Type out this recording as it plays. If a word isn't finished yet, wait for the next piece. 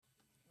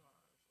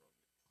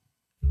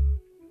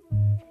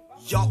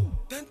Yo,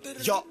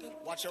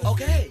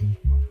 okay.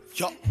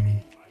 Yo.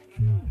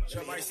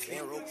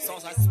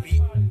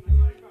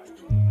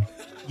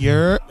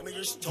 Yeah.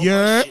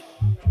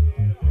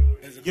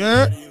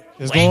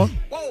 It's going.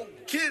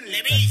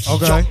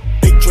 Okay.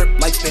 Big drip,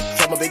 light stick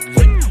from a big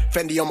whip.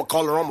 Fendi on my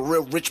collar, I'm a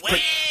real rich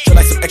prick. Feel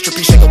like some extra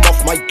P, shake 'em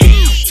off my dick.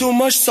 Too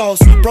much sauce,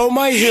 bro,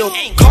 my heel.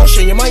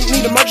 Caution, you might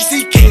need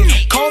emergency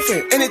kit.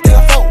 Coughing, anything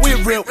I thought we're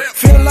real.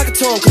 Feeling like a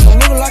tongue, cause I'm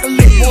living like a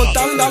lick.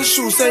 $1,000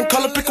 shoes, same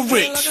color, pick a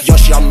rich.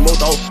 Yoshi, I'm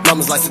moto,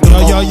 numbers like some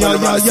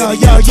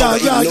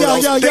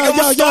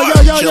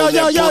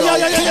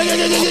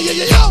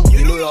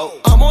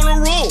I'm on a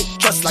roll.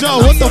 Joe,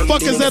 what the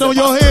fuck is that on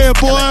your head,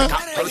 boy?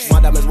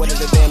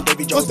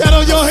 What's that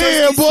on your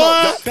head,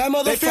 boy? That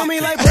mother feel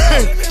me like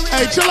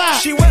Hey, chill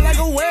out. She wet like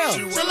a whale.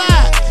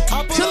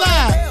 Chill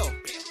out.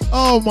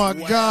 Oh my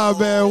God,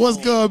 man. What's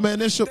good, man?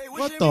 This shit.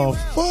 What the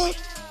fuck?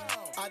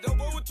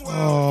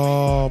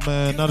 Oh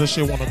man, now this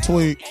shit wanna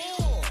tweak.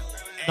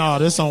 Nah,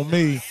 this on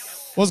me.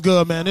 What's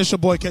good, man? It's your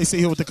boy KC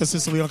here with the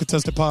Consistently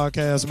Uncontested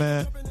Podcast,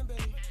 man.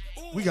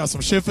 We got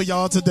some shit for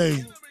y'all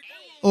today.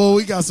 Oh,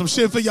 we got some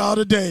shit for y'all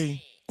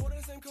today.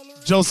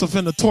 Joseph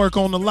and the Twerk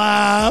on the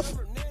live.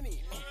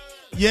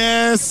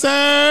 Yes,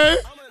 sir.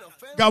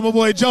 Got my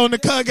boy Joe in the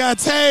cut, got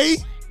Tay.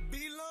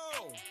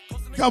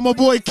 Got my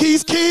boy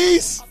Keys.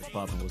 TT.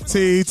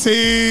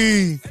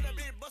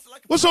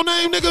 What's your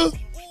name, nigga?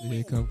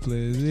 Yeah, come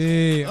play.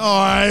 Yeah.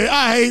 All right,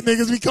 I hate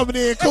niggas be coming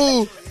in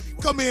cool.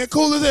 Come in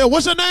cool as hell.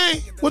 What's your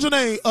name?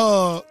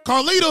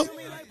 Carlita?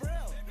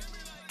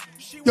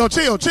 Yo,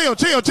 chill.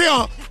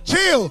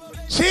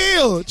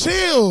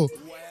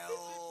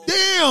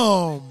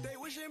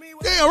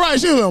 Damn, right.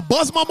 She gonna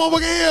bust my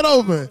motherfucking head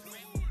open.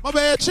 My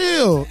bad,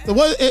 chill.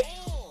 What it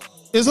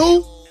is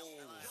who?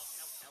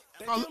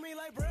 What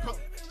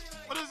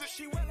is it?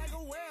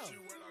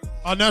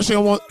 Oh, now she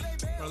don't want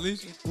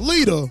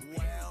Leader.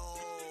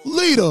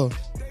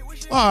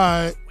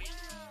 All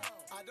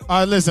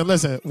right,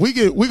 listen. We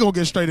gonna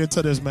get straight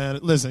into this, man.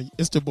 Listen,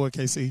 it's the boy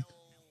KC,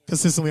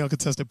 Consistently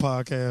Uncontested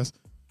Podcast.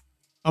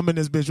 I'm in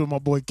this bitch with my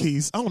boy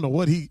Keys. I don't know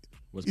what he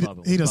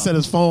done set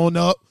his phone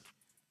up.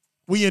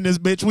 We in this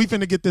bitch. We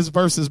finna get this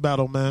versus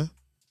battle, man.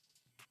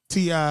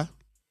 T.I.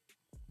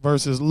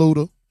 versus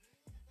Luda.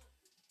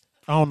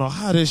 I don't know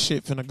how this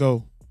shit finna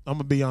go. I'm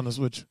gonna be honest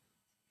with you.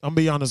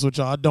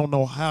 Y'all. I don't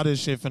know how this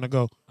shit finna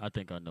go. I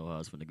think I know how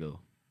it's finna go.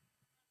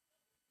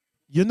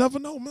 You never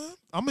know, man.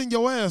 I'm in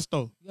your ass,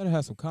 though. You gotta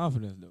have some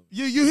confidence, though.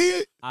 You hear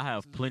it? I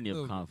have plenty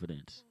of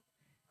confidence.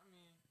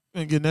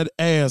 And getting that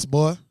ass,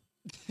 boy.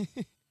 All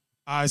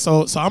right,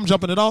 so I'm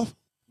jumping it off?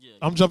 Yeah.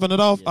 I'm jumping it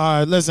off? Yeah. All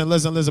right, listen.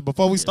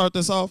 Before we start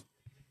this off,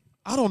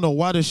 I don't know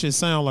why this shit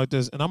sound like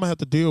this, and I'm going to have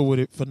to deal with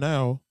it for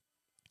now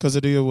because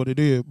it is what it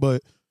is,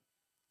 but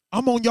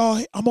I'm on your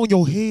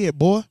head,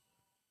 boy.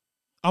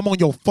 I'm on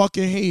your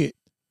fucking head.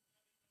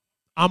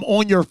 I'm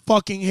on your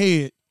fucking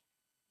head.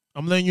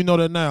 I'm letting you know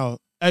that now.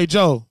 Hey,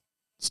 Joe,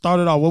 start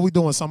it off. What we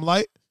doing, something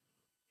light?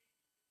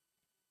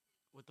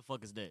 What the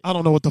fuck is that? I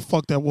don't know what the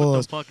fuck that was.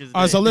 What the fuck is that?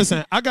 All right, so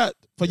listen, I got,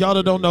 for y'all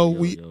that don't know,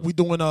 we yo.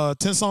 doing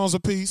 10 songs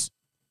apiece.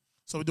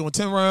 So we're doing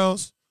 10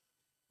 rounds.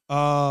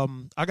 I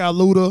got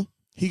Luda.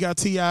 He got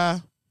T.I.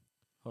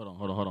 Hold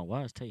on.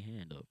 Why is Tay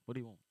hand up? What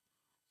do you want?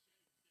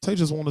 Tay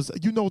just want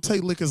to, Tay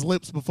lick his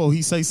lips before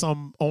he say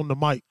something on the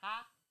mic.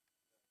 Huh?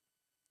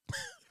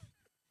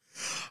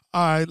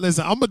 All right,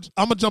 listen, I'm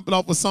gonna jump it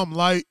off with something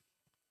light,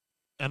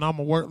 and I'm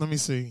gonna work. Let me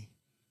see.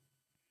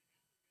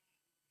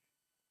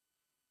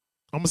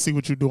 I'm gonna see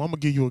what you do. I'm gonna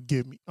give you a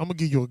gimme.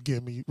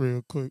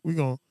 Real quick. We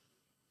gonna.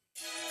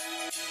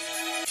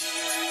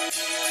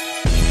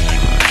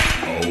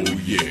 Oh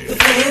yeah. The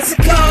fancy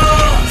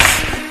cars,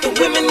 the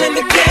women and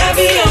the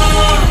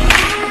caviar.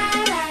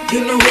 You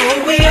know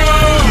who we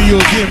are. Give you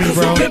a gimme,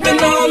 bro. We're ripping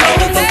all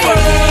over the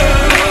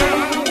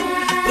world.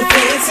 The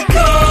fancy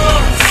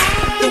cars,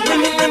 the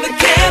women and the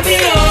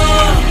caviar.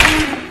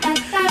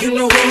 You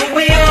know who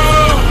we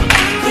are.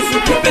 'Cause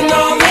we're ripping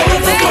all over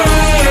the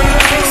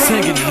world.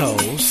 Singing hoes.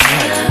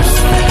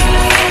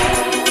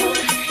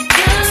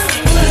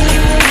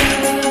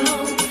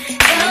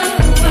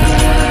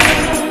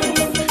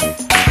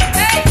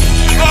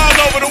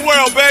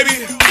 Baby,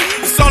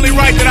 it's only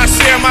right that I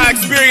share my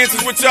experiences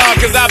with y'all,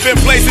 cause I've been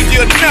places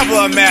you'll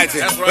never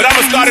imagine. Right. But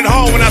I'ma start at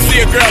home. When I see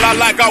a girl I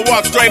like, I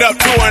walk straight up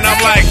to her and I'm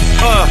like,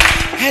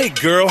 hey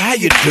girl, how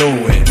you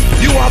doing?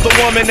 You are the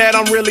woman that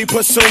I'm really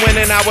pursuing,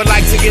 and I would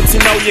like to get to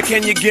know you.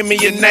 Can you give me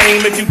your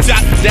name? If you jot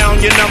down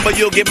your number,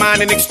 you'll get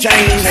mine in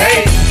exchange.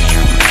 Hey,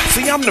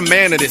 see, I'm the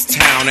man of this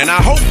town, and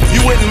I hope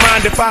you wouldn't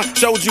mind if I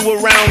showed you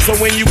around. So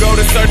when you go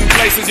to certain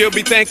places, you'll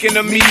be thinking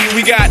of me.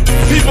 We got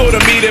people to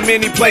meet and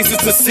many places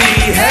to see.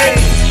 Hey,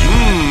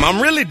 I'm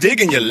really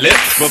digging your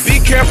lips, but be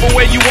careful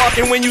where you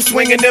walking when you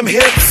swinging them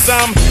hips.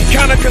 I'm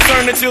kinda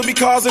concerned that you'll be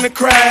causing a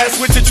crash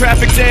with your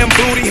traffic jam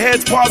booty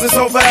heads pausing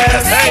so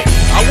fast. Hey,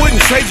 I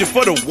wouldn't trade you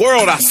for the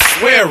world, I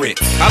swear it.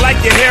 I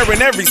like your hair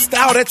in every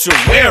style that you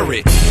wear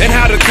it, and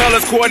how the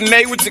colors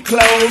coordinate with your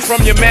clothes,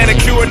 from your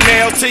manicured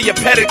nails to your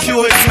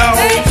pedicured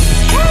toes.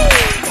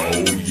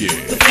 Oh yeah.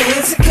 The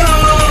fancy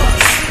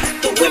cars,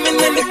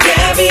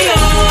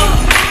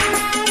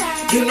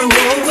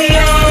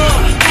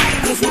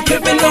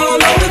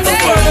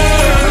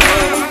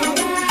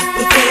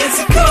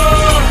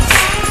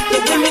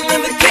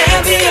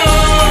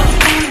 caviar.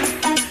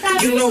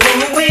 You know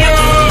who we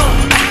are,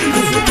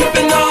 'cause we're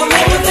dripping all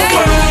over the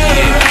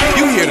world.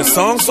 You hear the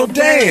song, so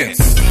dance.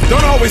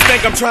 Don't always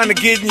think I'm trying to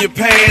get in your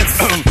pants.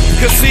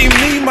 Cause see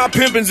me, my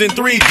pimpin's in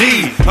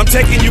 3D. I'm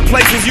taking you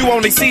places you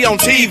only see on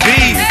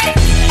TV.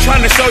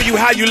 Trying to show you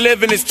how you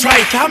live in this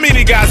trife. How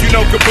many guys you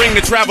know could bring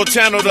the Travel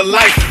Channel to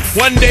life?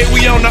 One day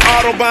we on the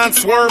Autobahn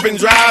swerving,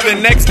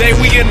 driving. Next day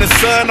we in the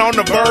sun on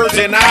the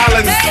Virgin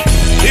Islands.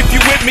 If you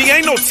with me,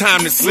 ain't no time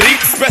to sleep.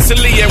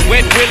 Especially at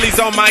Wet Willie's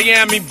on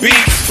Miami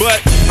Beach.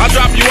 But I'll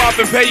drop you off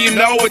and pay you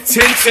no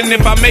attention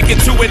if I make it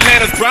to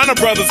Atlanta's Bronner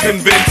Brothers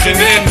convention.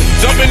 Then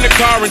jump in the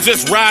car and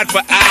just ride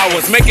for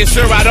hours, making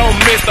sure I don't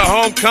miss the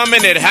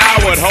homecoming at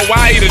Howard.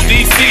 Hawaii to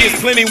DC is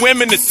plenty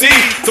women to see.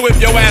 So if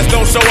your ass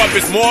don't show up,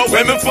 it's more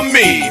women for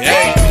me.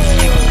 Hey.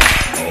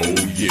 Oh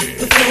yeah.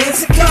 The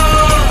fancy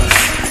cars,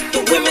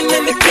 the women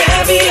and the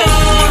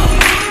caviar.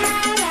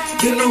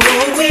 You know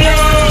who we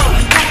are,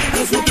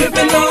 'cause we're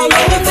dripping all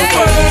over the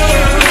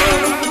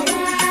world.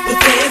 The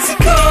fancy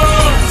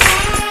cars,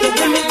 the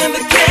women and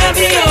the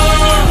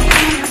caviar.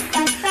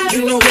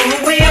 You know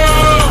who we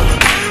are,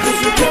 'cause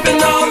we're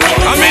dripping all over the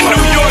world. I'm in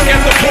New York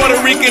at the Puerto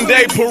Rican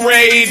Day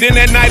Parade. Then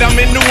at night I'm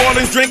in New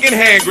Orleans drinking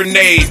hand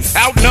grenades.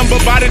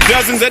 Outnumbered by the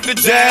dozens at the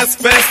Jazz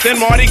Fest and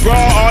Mardi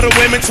Gras. All the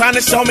women trying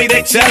to show me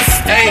they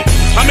chest. Hey,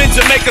 I'm in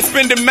Jamaica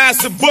spending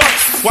massive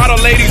bucks while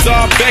the ladies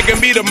are begging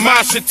me to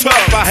mosh it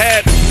tough. I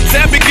had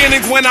sad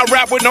beginnings when I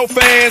rap with no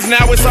fans.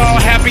 Now it's all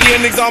happy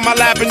endings on my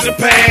lap in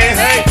Japan.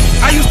 Hey,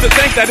 I used to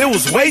think that it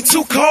was way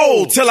too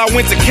cold till I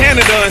went to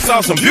Canada and saw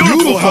some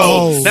beautiful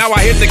hoes. Now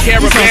I hit the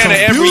Caravana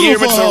every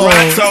year in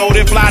Toronto.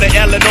 Then fly to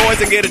Illinois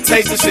and get a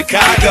taste of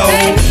Chicago.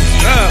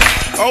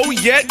 Oh,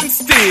 yet and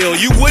still,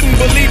 you wouldn't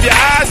believe your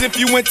eyes if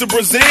you went to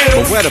Brazil.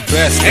 But we're the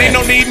best. Ain't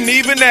no need in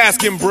even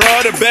asking,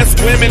 bruh. The best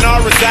women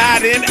all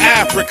reside in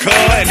Africa,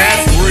 and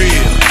that's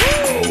real.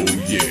 Oh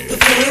yeah. The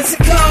fancy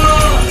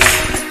cars,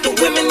 the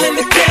women and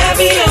the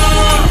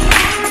caviar.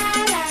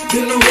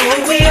 You know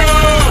who we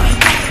are,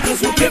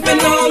 'cause we're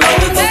dripping all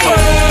over the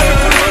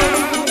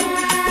world.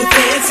 The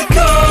fancy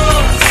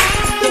cars,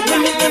 the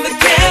women and the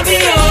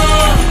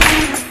caviar.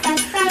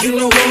 You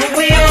know who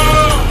we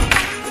are,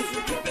 'cause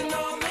we're dripping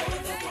all over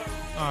the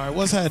world. All right,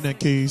 what's happening,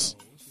 Keys?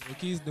 What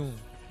Keys doing?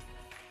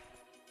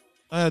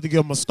 I had to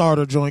give him a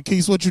starter joint.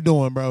 Keys, what you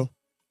doing, bro?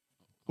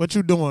 What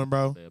you doing,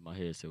 bro? Man, my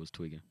headset was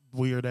tweaking.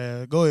 Weird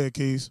ass. Go ahead,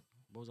 Keys.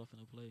 What was I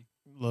finna play?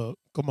 Look,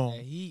 come That on.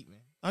 heat, man.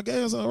 I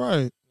guess all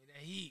right.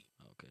 That heat.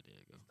 Okay, there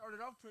you go.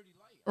 Started off pretty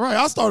light. Right,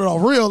 I started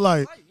off real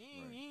light.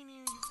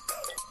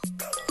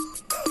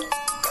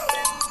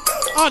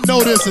 I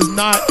know this is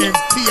not in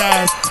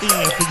T.I.'s 10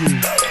 for you.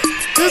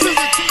 This is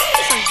a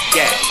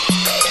Yeah.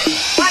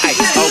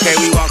 Okay,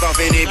 we walk off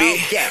in it,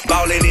 bitch.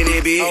 Ballin' in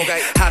it, bitch.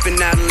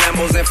 Hopping out of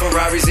Lambos and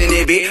Ferraris in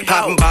it, bitch.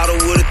 Popping bottle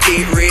with a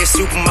thick red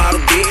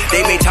supermodel, bitch.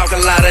 They may talk a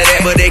lot of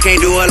that, but they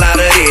can't do a lot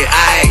of it.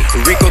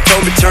 Aight, Rico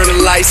told me turn the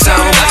lights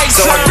on,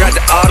 so I grabbed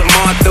the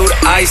Audemars, threw the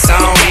ice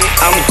on.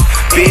 I'm a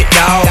big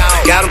dog,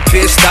 got him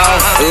pissed off.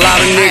 A lot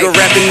of nigga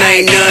rapping,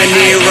 ain't none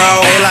near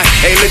raw. They like,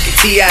 hey, look at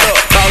T.I.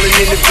 Ballin'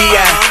 in the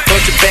V.I.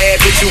 Bunch of bad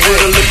bitches with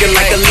her looking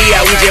like a Leo.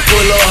 We just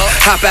pull up,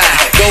 hop out,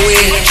 go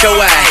in, show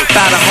out.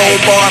 Buy the whole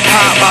bar,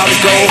 pop bottles,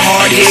 go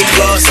hard. This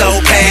club so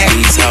packed.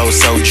 These hoes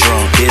so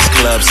drunk. This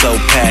club so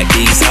packed.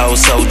 These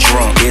hoes so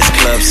drunk. This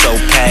club so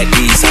packed.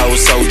 These hoes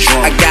so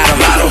drunk. I got 'em,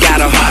 got 'em,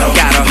 got 'em,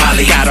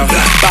 Molly got 'em. Bow,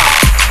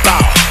 bow,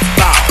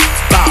 bow,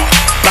 bow,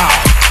 bow, bow,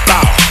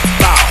 bow,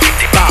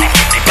 bow, bow, bow.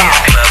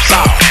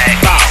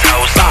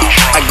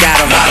 I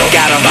got 'em, got 'em,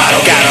 got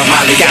 'em,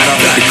 Molly got 'em.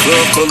 The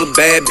club full of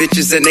bad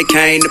bitches and they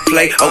came to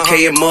play.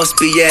 Okay, it must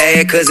be your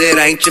ad, 'cause it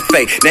ain't your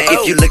fake. Now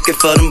if you looking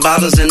for them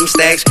bottles and them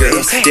stacks,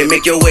 girl, then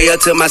make your way up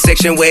to my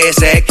section where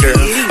it's at, girl.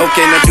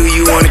 Okay, now do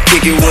you wanna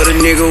kick it with a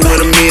nigga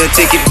with a meal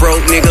ticket?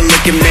 Broke nigga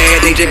looking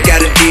mad, they just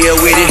gotta deal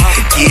with it.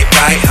 Get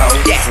right, ho,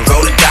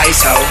 roll the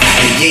dice, ho.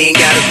 And you ain't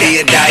gotta be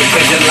a dyke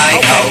 'cause you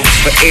like, ho.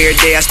 But every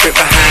day I strip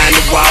behind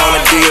the wall. I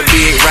do a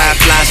big ride,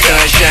 fly,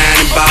 stun, shine,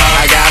 and ball.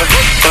 I got a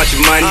bunch of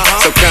money,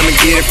 so come and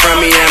get it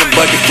from me. And a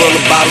bucket full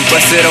of bottles,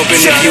 bust it open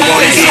if you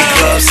want it. This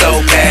club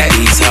so packed.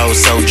 These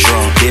hoes so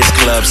drunk. This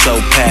club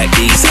so packed.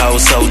 These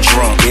hoes so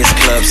drunk. This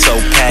club so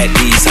packed.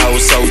 These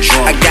hoes so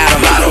drunk. I got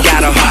 'em, got 'em,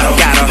 got 'em,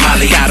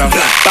 Molly got 'em. Bow,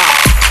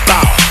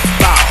 bow,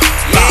 bow,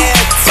 bow,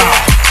 bow,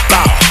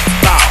 bow,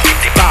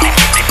 bow, bow,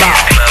 bow,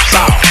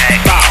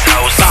 bow,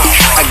 bow.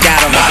 I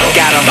got 'em, got 'em,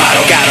 got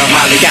 'em,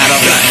 Molly got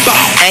 'em.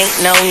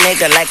 Ain't no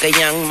nigga like a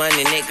young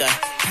money nigga.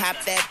 Pop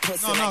that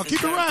pussy. No,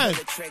 keep it riding.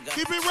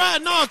 Keep it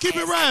riding. No, keep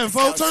it riding,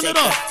 folks. Turn it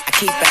up. I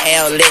keep an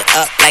L lit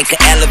up like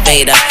an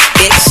elevator.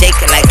 Bitch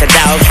shaking like a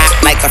dog, hot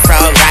like a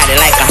frog, riding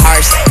like a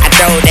horse. I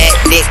throw that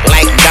dick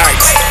like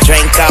darts.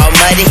 Drink all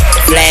muddy,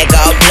 flag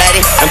all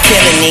bloody. I'm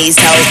killing these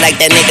hoes like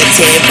that nigga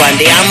Ted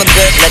Bundy. I'm a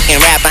good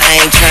looking rapper,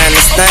 I ain't trying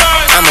to stunt.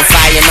 I'ma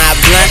fire my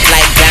blunt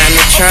like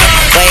Donald Trump.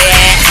 Where you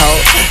at, ho?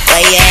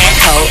 Where you at,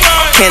 ho?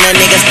 Can a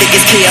nigga stick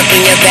his key up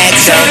in your back,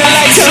 so?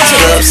 This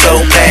club so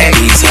packed.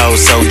 These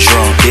hoes so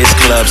drunk. This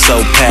club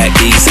so packed.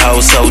 These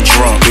hoes so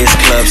drunk. This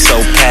club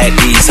so packed.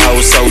 These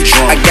hoes so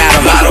drunk. I got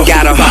 'em, got 'em,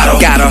 got 'em,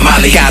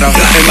 Molly. Got her.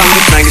 And move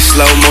the thing in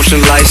slow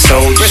motion like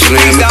soldier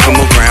slim. And come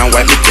around,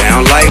 wipe it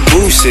down like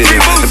Boo City.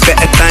 And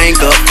bet that thing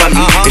up for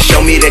me and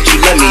show me that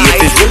you love me.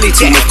 If it's really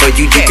too much for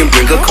you, you can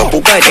bring a couple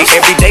buddies.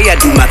 Every day I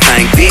do my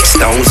thing, big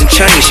stones and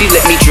chains. She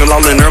let me drill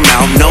all in her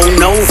mouth, no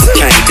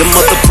cane. Them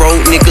other broke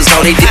niggas,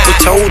 all they did was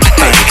told you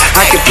thing.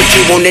 I can put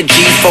you on that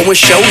G4 and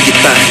show you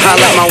thing. I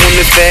like my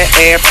women fat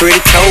ass, pretty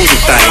toes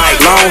and thing.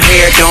 Long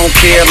hair, don't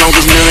care, long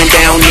as none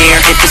down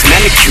there. If it's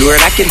manicured,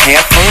 I can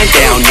have fun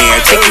down there.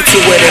 Take you to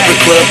whatever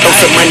club, throw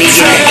some money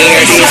in the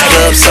air. This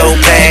club so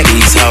packed,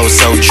 these hoes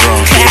so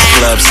drunk. This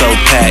club so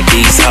packed,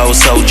 these hoes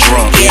so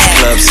drunk. This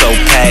club so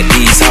packed,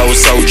 these hoes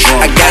so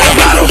drunk. I got a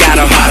bottle, got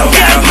a bottle,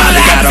 got a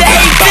bottle, got a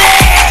bottle.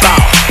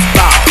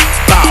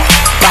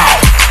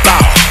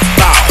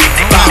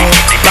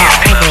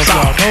 I don't know if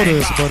y'all know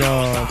this, but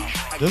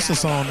this is a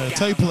song that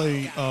Tay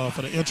played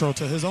for the intro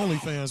to his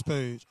OnlyFans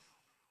page.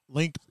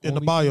 Link in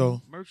the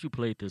bio. Merch, you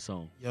played this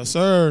song. Yes,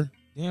 sir.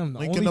 Damn,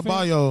 Link in the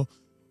bio.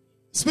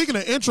 Speaking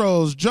of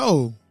intros,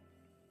 Joe,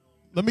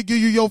 let me give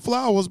you your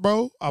flowers,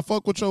 bro. I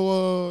fuck with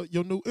your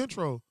new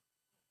intro.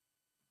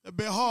 That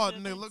bit hard,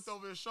 and they looked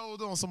over his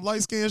shoulder on some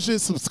light skin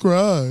shit.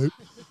 Subscribe.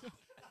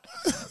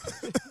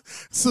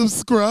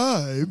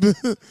 Subscribe.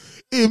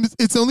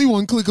 It's only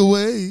one click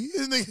away.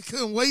 And they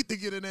couldn't wait to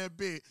get in that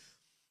bit.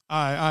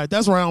 All right.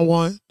 That's round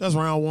one.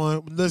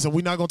 Listen,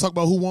 we're not going to talk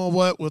about who won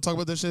what. We'll talk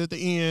about that shit at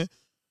the end.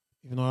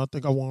 Even though I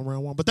think I won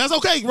round one. But that's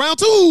okay. Round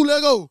two.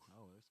 Let's go.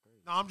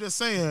 No, I'm just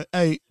saying,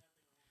 hey.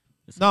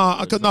 Because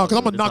I'm going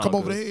to knock him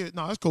over the head.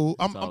 No, that's cool.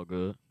 It's all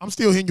good. I'm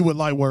still hitting you with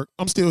light work.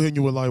 I'm going to hit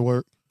you with light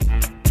work,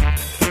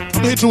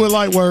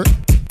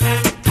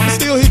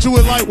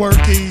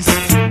 Keys.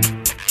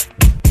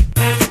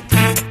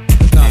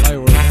 It's not light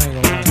work. I ain't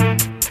gonna lie.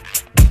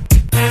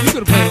 You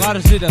could have played a lot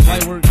of shit that's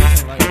light work. This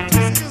ain't light work.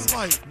 This is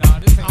light. Nah,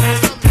 this ain't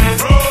light work.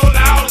 Roll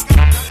out.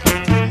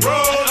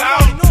 Roll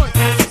out. Roll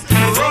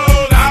out.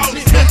 Roll out.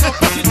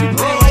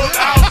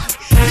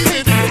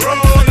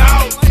 Roll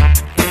out.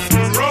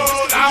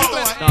 Roll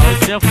out. No,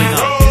 it's definitely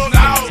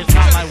not. It's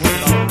not light work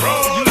at all.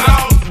 Roll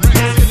out.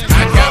 I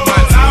got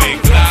my twin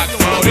Glock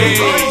 40.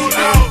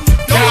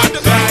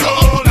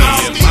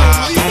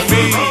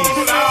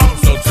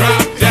 So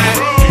drop that.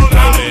 You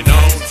rolling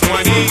on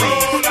 20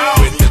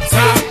 with the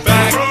top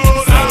back.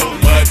 So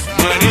much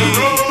money.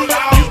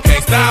 You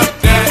can't stop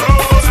that.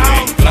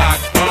 Twin Glock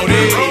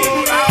 40.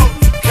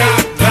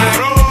 Cock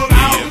back. Me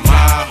and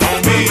my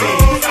homie.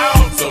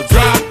 So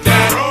drop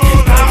that.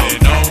 You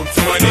rolling on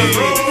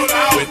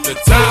 20 with the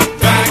top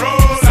back.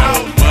 So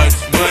much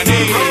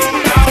money.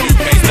 You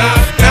can't stop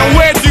that. Now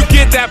where'd you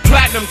get that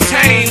platinum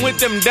chain with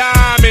them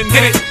diamonds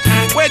in it?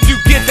 Where'd you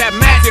get that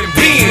matching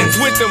Benz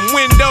with them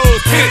windows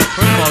tinted?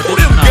 Who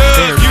them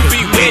girls you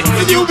be with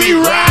and you be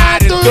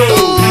riding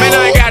through? Man,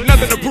 I ain't got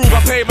nothing to prove.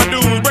 I paid my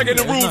dues, breaking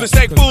the rules and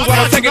shake fools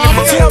while I'm taking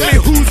it. Tell me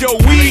who's your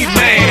weed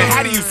man? How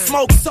do you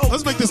smoke so?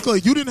 Let's make this clear.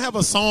 You didn't have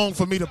a song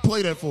for me to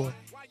play that for.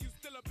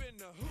 What's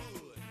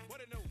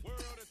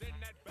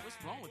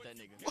wrong with that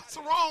nigga? What's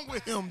wrong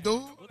with him,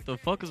 dude? What the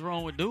fuck is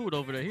wrong with dude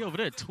over there? He over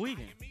there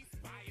tweaking.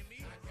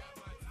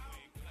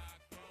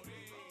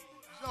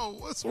 Yo,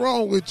 what's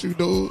wrong with you,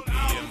 dude?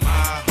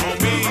 My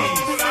homies.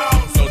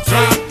 So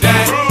drop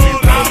that. We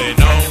rolling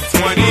on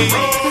 20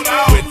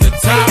 with the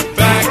top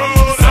back.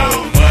 So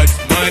much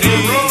money.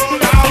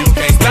 You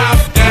can't stop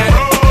that.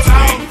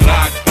 Twin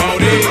Glock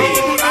 40.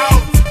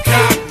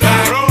 Cock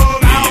back.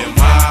 Me and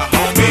my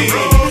homies.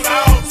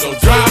 So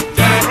drop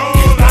that.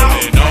 We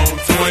rolling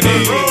on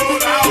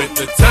 20 with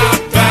the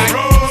top back.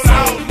 So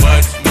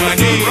much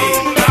money.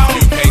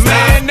 You can't stop.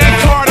 Man, that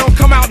car don't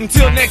come out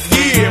until next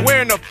year.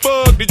 Where in the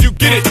fuck did you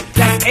get it?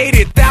 That's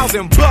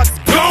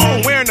 $80,000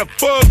 gone. Where in the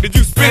fuck did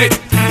you spend it?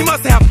 You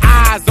must have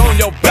eyes on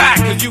your back,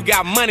 cause you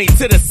got money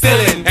to the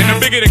ceiling. And the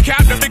bigger the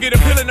cap, the bigger the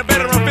pillin', the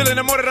better I'm feeling.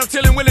 The more that I'm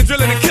chillin', willing,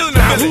 drilling, and killing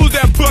the villain. Who's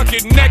that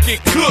bucket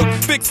naked cook,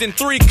 fixing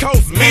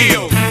 3-course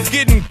meals?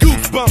 Getting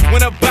goosebumps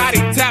when a body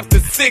taps the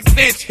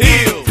 6-inch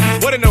heels.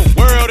 What in the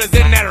world is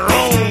in that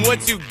room?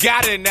 What you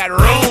got in that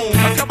room?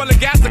 A couple of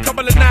gas, a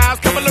couple of knives,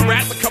 couple of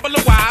rats, a couple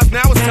of wives.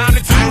 Now it's time to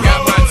choose. I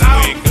got my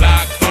twin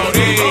Glock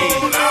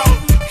 40.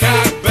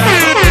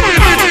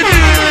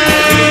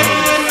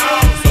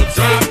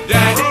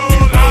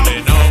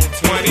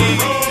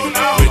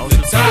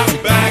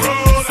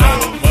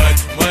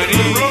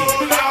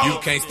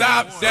 Can't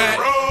stop that.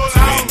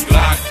 Twin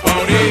Glock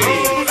 40.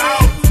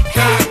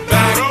 Cock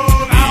back. Me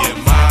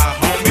and my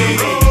homies.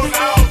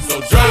 So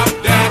drop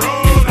that. You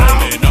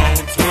rolling on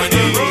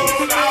 20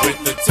 with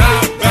the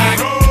top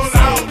back.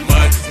 So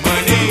much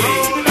money.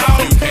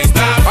 You can't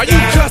stop. Are you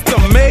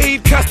custom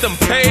made, custom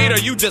paid, or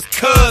you just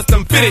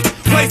custom fitted?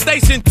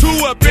 PlayStation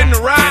 2 up in the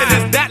ride,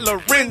 and is that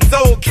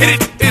Lorenzo Kitted?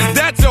 Is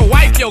that your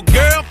wife, your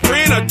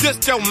girlfriend, or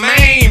just your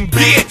main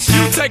bitch?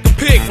 You take a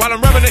pic while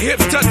I'm rubbing the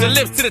hips, touch the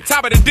lips to the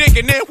top of the dick,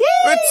 and then woo!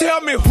 And tell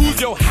me who's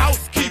your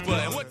housekeeper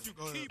and what you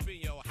keep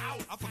in your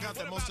house. I forgot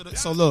that most of the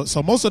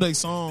so most of their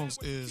songs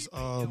is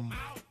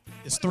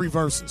it's 3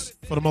 verses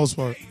for the most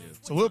part.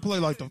 So we'll play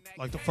like the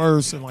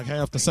first and like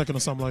half the second or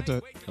something like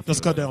that.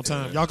 Just cut down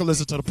time. Y'all can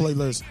listen to the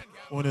playlist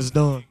when it's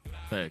done.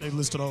 Facts. They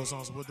listed all the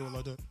songs, so we'll do it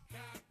like that.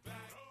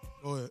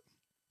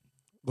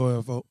 Go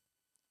ahead, folks.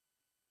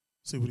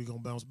 See what he gonna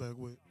bounce back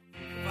with.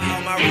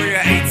 All my real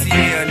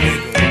ATL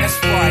nigga. That's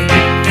right.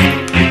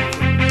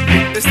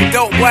 It's the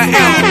dope boy album.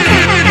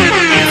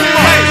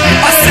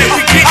 I said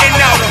we getting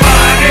out the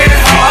money,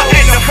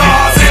 and the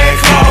cars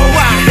and clothes.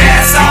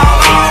 That's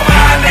all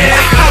my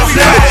niggas.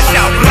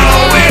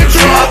 Blowing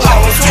truck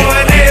on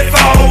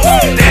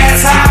 24.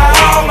 That's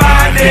how all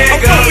my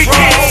niggas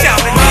roll.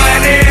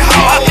 Money,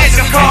 and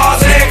the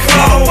cars and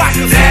clothes.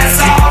 That's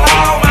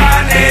all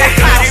my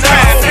niggas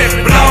know.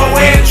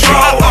 Blowing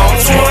truck on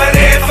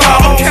 24.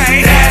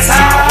 That's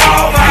how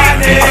all my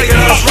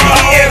niggas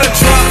roll. In a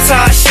drunk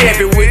top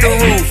Chevy with the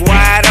roof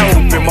wide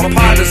open. My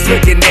partner's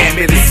looking at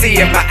me to see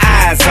if my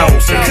eyes open.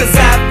 Cause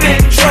I've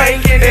been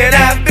drinking and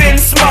I've been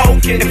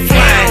smoking and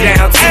flying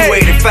down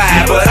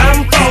 285, but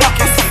I'm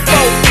focused.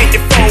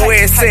 454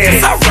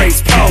 SS, I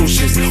race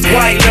potions.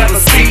 White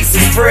leather seats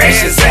as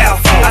fresh as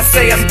alpha. I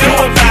say I'm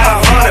doing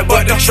about 100,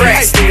 but the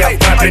track still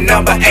bumping.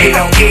 Number 8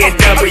 on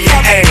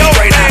NWA,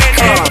 straight out of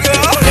Compton.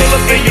 Pull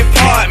up in your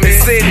apartment,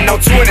 sitting on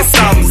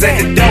 20-somethings, and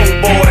the dope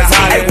boys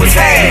I was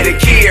had. The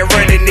kid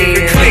running in,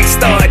 the click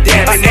start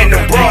dabbing, and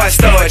the broad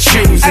start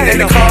choosing. And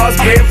the cars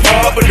been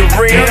parked, but the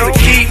rims to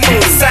keep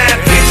moving. Sign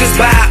pictures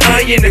by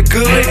Onion, the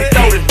good, and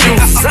throw the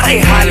deuces. I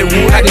ain't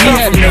Hollywood, I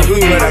come from the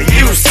hood, I'm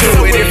used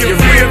to it. If your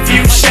rear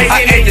view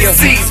shaking and your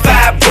seats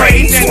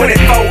vibrating,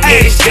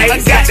 24-inch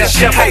days, got the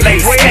Chevrolet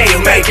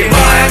scale making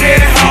money,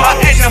 and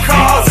the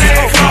cars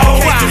and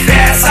clothes.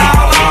 That's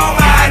all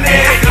my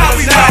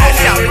niggas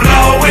know.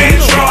 Blowing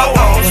truck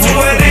on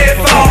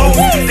 24.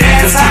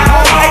 That's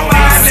how all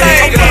my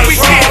niggas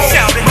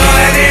roll.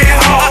 Money,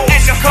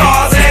 and the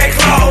cars and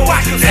clothes.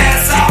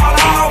 That's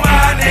all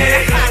my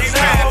niggas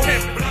know.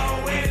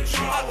 Blowing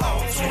truck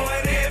on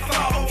 24.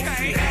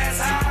 That's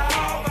how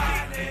all my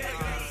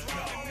niggas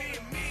roll.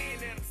 Me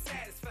and them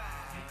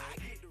satisfied. I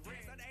get the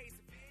rest of the Ace.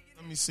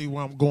 Let me see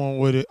where I'm going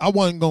with it. I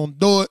wasn't gonna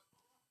do it.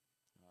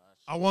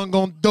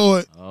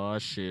 Oh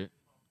shit.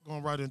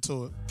 Going right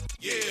into it.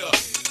 Yeah.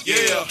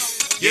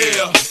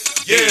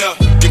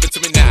 Give it to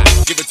me now.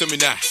 Give it to me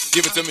now.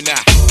 Give it to me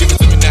now. Give it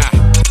to me now.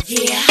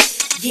 Yeah.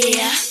 Give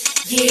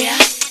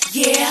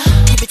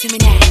it to me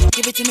now.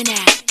 Give it to me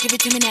now. Give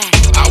it to me now.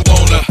 I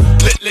wanna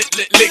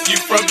lick you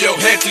from your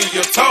head to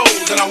your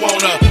toes, and I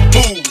wanna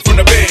move from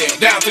the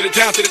bed down to the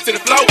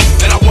floor,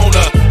 and I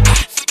wanna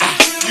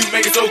you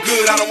make it so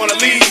good I don't wanna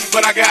leave,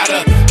 but I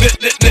gotta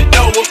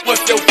know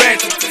what's your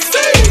fantasy.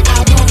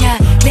 I wanna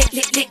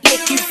lick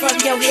you from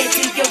your head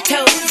to your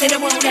toes, and I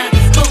wanna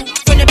move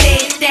from the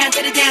bed down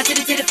to the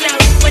floor.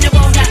 When I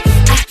wanna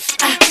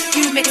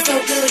you make it so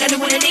good I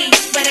don't wanna leave,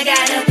 but I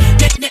gotta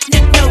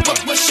know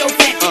what's your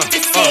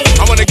fantasy.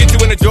 I wanna get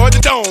you in the Georgia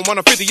Dome on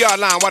a 50-yard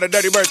line while the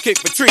Dirty Birds kick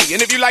for tree.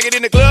 And if you like it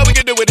in the club, we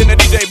can do it in the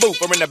DJ booth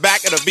or in the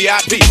back of the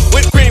VIP.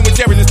 Whipped cream with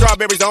cherries and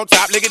strawberries on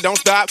top. Lick it, don't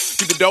stop.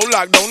 Keep the door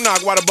locked, don't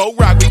knock while the boat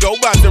rock. We go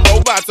bots and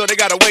robots, so they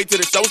gotta wait till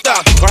the show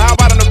stops. Or how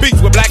about on the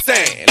beach with black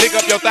sand? Lick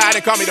up your thigh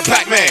and call me the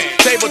Pac-Man.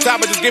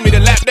 Tabletop, just give me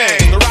the lap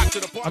dance. The rock to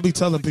the I be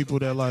telling people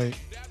that, like,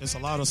 it's a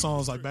lot of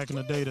songs like back in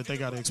the day that they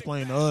got to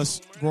explain to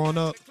us growing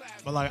up.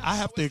 But, like, I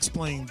have to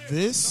explain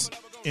this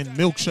in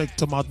Milkshake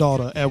to my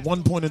daughter at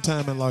one point in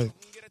time in life.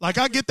 Like,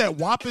 I get that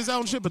WAP is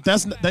out and shit, but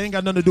that ain't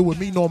got nothing to do with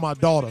me nor my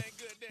daughter.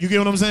 You get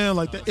what I'm saying?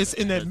 Like, it's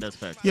in that. That's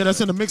fact. Yeah,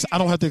 that's in the mix. I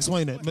don't have to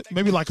explain that.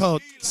 Maybe, like, her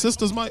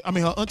sisters might. I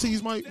mean, her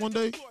aunties might one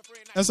day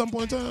at some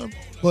point in time.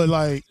 But,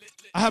 like,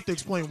 I have to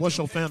explain what's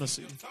your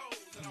fantasy.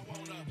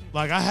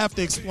 Like, I have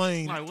to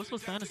explain. All right, what's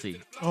with fantasy?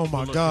 Oh,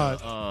 my Look,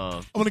 God.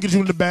 I want to get you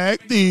in the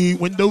back. The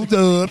windows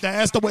up.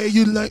 That's the way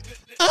you like.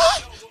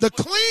 The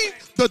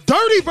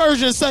dirty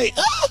version say,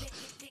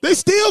 they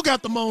still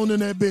got the moan in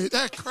that bitch.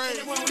 That's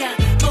crazy.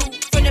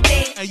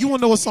 Hey, you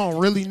want to know what song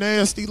really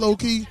nasty,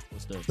 low-key?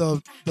 What's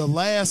that? The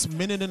last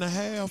minute and a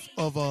half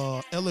of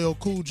LL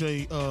Cool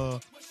J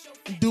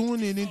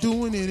doing it.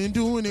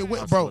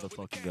 Bro,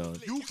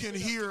 you can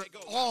hear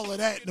all of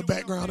that in the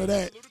background of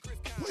that.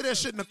 Play that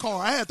shit in the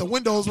car. I had the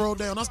windows rolled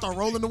down. I started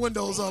rolling the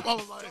windows up. I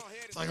was like,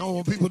 it's like, I don't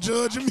want people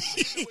judging me.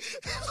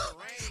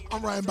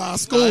 I'm riding by a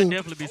school.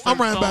 I'm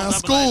riding by a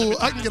school.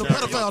 I can get a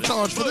pedophile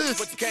charge for this.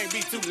 But you can't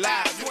be too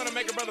loud. You wanna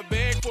make a brother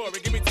beg for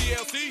it? Give me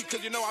TLC,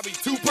 cause you know I be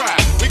too proud.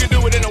 We can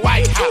do it in the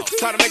White House.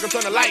 Try to make them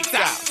turn the lights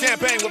out.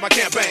 Champagne with my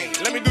campaign.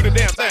 Let me do the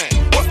damn thing.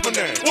 What's my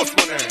name?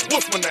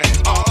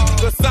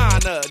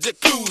 Lasagna,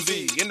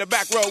 jacuzzi, in the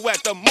back row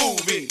at the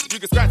movie. You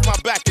can scratch my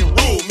back and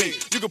rule me.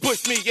 You can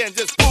push me and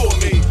just pull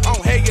me. On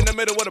hay in the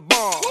middle of the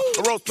barn.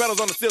 Rose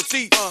petals on the silk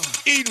sheet.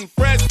 Eating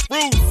fresh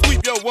fruit.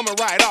 Sweep your woman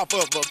right off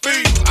of her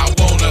feet. I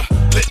wanna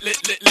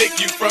lick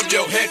you from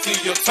your head to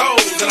your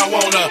toes. And I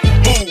wanna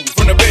move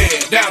from the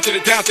bed down to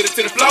the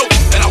floor.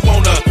 And I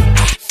wanna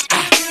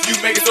you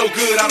make it so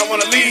good I don't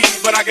wanna leave,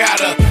 but I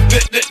gotta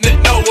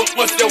know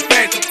what's your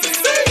fantasy.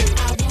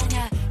 I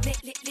wanna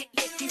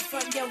lick you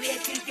from your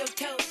head to your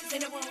toes,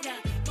 and I wanna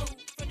move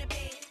from the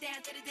bed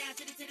down to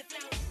the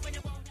floor. When I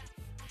wanna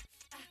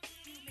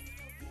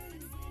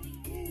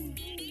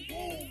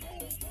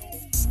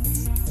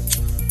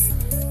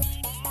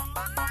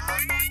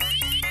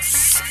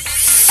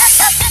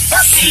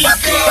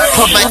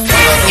Put my in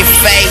your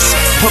face,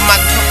 put my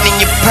in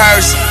your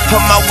purse, put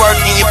my work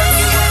in your.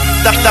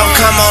 Stuff don't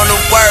come on to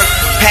work.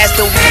 Pass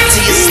the weed to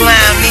your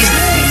slime. These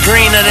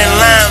greener than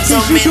limes. So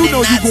you do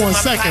know you going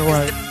second,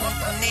 right?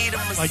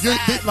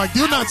 Like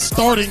you're not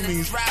starting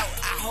these.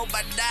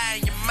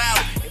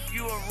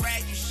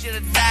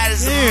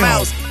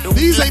 Damn,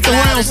 these ain't the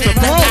rounds to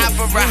throw.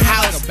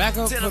 Like a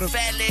backup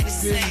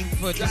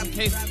for just in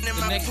case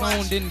the next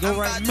song didn't go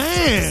right.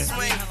 Man.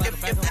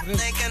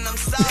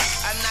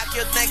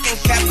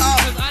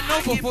 I know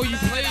before you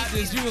played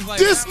this, you was like,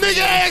 this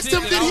nigga asked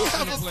him, did he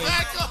have a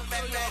backup?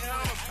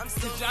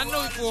 I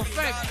know for a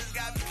fact.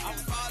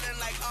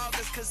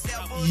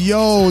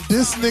 Yo,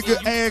 this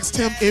nigga asked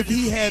him if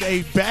he had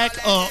a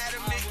backup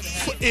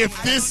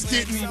if this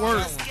didn't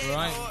work.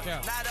 Right.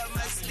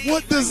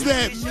 What does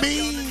that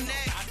mean?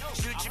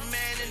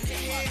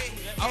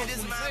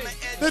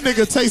 That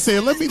nigga Tay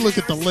said, let me look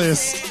at the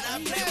list.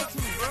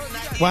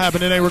 What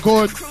happened? It ain't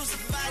recorded?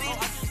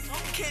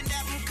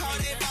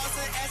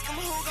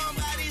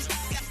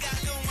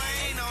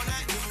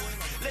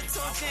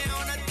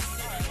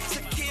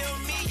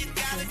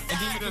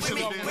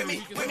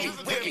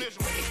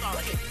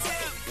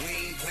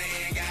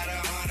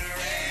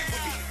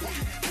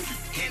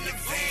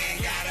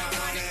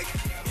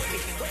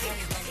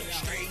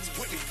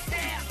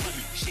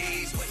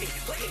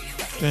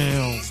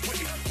 Damn.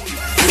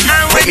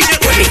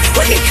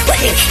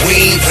 We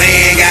ain't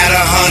playing, got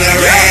 100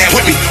 rap.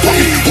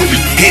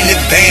 In the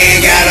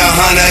band, got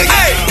 100.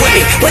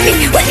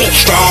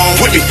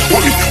 Strong with me.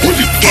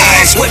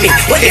 Gas with me.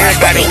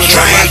 Everybody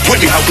trying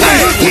with me.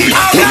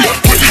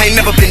 I ain't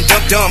never been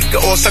dumb.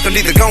 Or sucker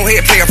neither. Go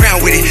ahead, play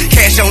around with it.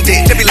 Cash on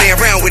deck, just be laying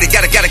around with it.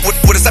 Gotta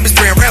with us, I be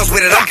spraying rounds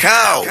with it. I'm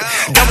cold.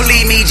 Don't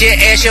believe me, just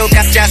ask your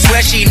doctor. I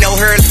swear she know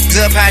her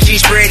up how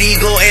she spread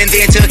eagle and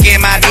then took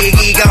in my big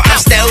ego. I'm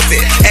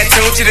stupid. At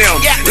tune to them.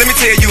 Let me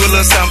tell you a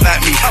little something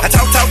about me. I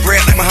talk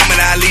bread like Muhammad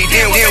Ali.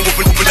 Then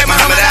whooping like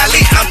Muhammad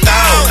Ali. I'm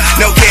thawed.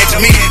 No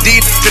catching me.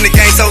 Deep in the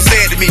game, so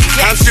sad to me.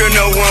 I'm sure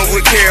no one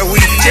would care.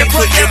 We just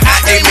put them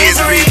out their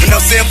misery. With no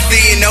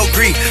sympathy and no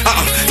grief.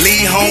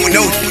 Leave home with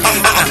no.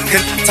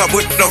 Can talk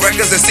with no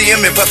records and see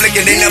them in public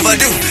and they never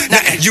do.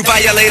 Nothing. You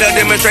violate our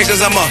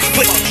demonstrations. I'ma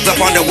put up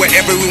under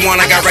wherever we want.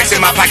 I got racks in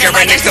my pocket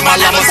right next to my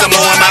llama. Some more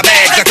in my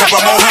bags. A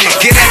couple more hundred.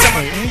 Get at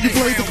them. You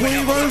played the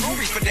clean version?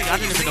 I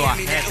didn't even know I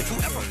had to.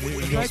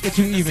 The fact that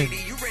you even.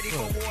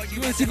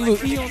 You ain't see the little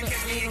E on the.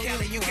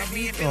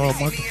 Oh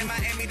my God.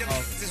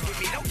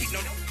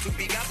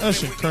 That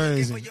shit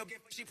crazy.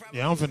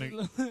 Yeah, I'm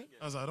finna.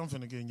 I was like, I'm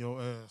finna get in your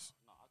ass.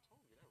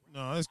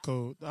 No, it's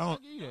cool.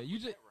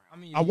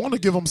 I want to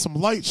give him some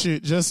light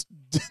shit. Just,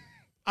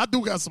 I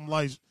do got some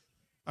light.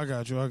 I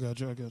got you.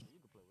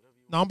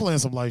 No, I'm playing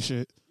some light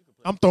shit.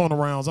 I'm throwing the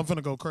rounds. I'm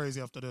finna go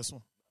crazy after this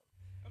one.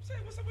 I'm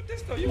saying, what's up with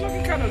this though? You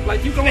looking kind of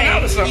like you going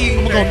out or something.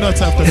 I'm gonna go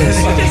nuts after this.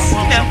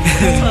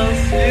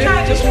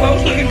 Just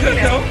close, looking good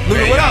though.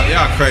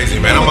 Y'all crazy,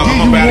 man. I'm about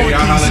it. Y'all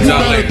holler at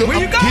y'all later. Where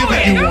you going?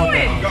 I'm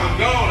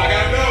gone. I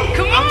gotta go.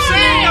 Come on,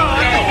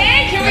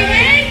 can we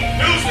hang?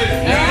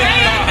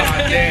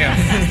 Damn.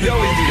 You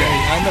always do that.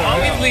 I know.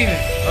 Always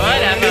leaving.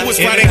 It was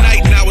Friday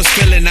night and I was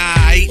feeling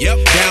aight.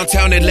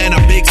 Downtown Atlanta,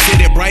 big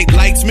city, bright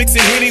lights.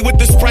 Mixing Henny with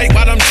the Sprite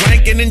while I'm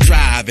drinking and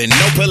driving.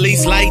 No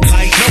police lights,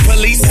 no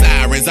police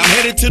sirens. I'm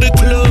headed to the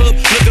club,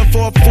 looking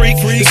for a freak.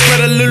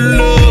 Spread a little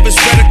love and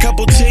spread a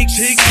couple cheeks.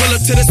 Pull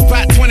up to the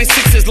spot,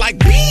 26 is like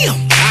bam.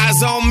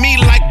 Eyes on me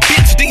like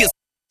bitch, do you?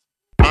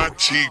 My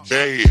cheek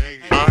bad,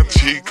 my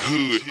cheek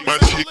hood, my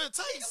cheek.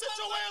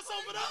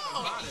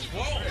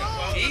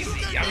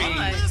 Easy. I mean,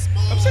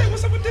 I'm saying,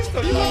 what's up with this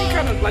though? You looking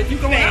kind of like you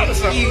going out or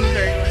something.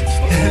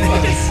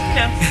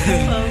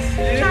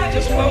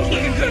 Just close,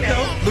 looking good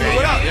though.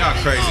 Y'all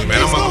crazy, man.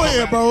 Go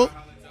ahead, bro.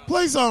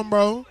 Play something,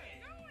 bro.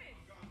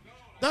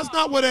 That's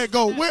not where that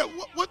go.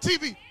 What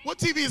TV? What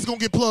TV is gonna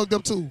get plugged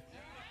up to?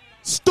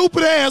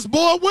 Stupid ass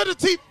boy. Where the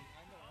TV?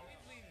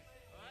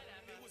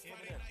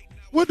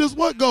 Where does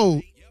what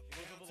go?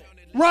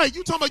 Right,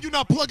 you talking about you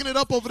not plugging it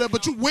up over there,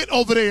 but you went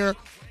over there.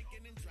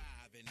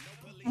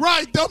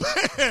 Right,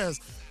 dumbass.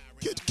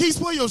 Keith,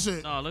 play your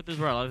shit. No, I like this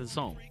right. I like this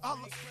song.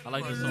 I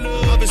like this song.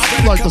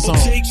 I like the song.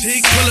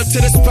 Pull up to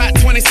the spot,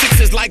 26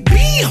 is like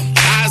bam.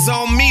 Eyes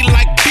on me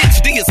like bitch,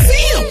 do you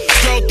see him?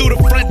 Stroll through the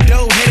front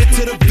door, headed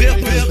to the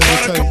VIP.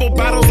 Bought a couple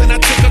bottles and I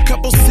took a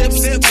couple sips.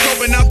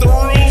 Scoping out the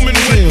room and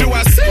what do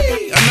I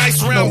see? A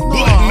nice round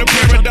butt and a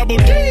pair of double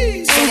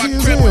D's. So I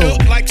crept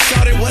up like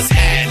shawty, what's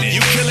happening?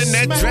 You killing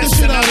that dress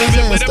and I love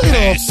it with a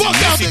passion. Fuck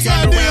out the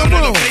goddamn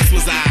room.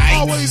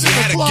 Always in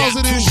the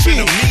closet and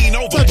shit.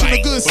 Touching the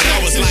good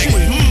sex and shit.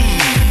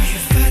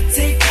 If I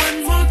take one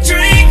more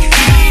drink,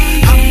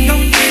 I'm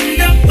gonna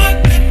end up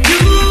fucking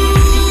you.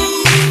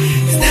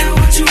 Is that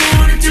what you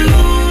wanna do,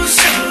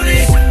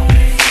 shorty?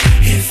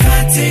 If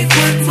I take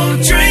one more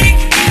drink,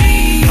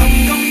 I'm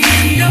gonna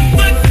end up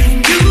fucking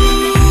you.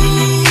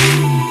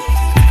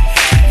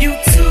 You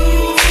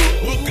too.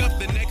 Woke up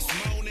the next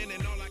morning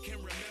and all I can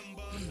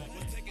remember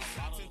was taking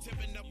shots and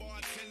tipping the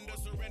bartender.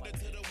 Surrender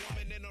to the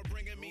woman and her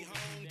bringing me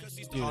home 'cause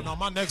she's Oh no,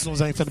 my next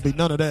ones ain't finna be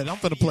none of that. I'm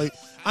finna play.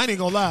 I ain't even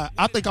gonna lie.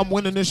 I think I'm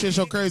winning this shit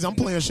so crazy. I'm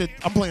playing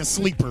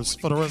sleepers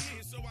for the rest.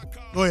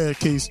 Go ahead,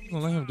 Keys. You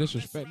gonna let him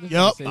disrespect this?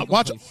 Yep.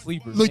 Watch it.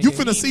 Sleepers. Look, you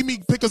finna see me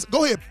pick us.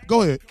 Go ahead.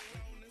 Go ahead.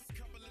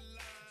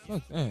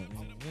 Fuck that, man.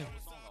 Yeah.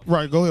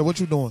 Right. Go ahead. What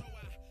you doing?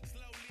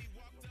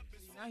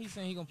 Now he's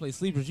saying he gonna play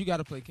sleepers. You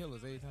gotta play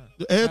killers every time.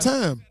 Every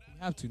time.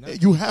 You have to. Now.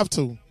 You have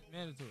to.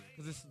 Mandatory.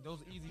 Because those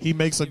are easy. He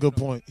makes a good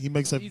point. He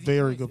makes a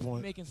very good If point.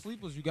 you're making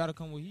sleepers, you gotta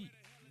come with heat.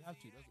 You have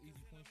to. That's easy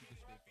points you can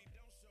score.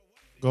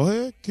 Go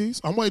ahead,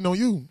 Keys. I'm waiting on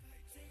you.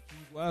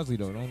 Wisely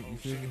though, don't you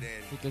feel me?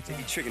 Take your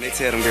time. Tricking, they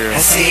tell them girls. I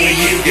said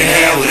you can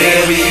have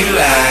whatever you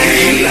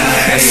like.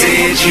 I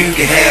said you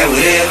can have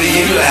whatever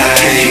you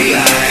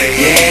like.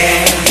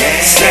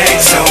 Yeah,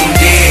 sex on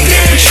deck,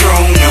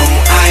 Patron on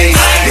ice,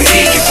 and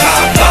we can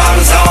pop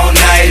bottles all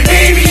night,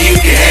 baby. You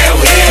can have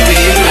whatever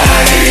you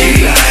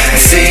like. I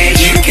said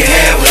you can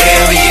have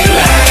whatever you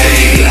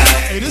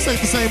like. Hey, this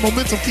ain't the same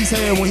momentum Keys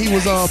had when he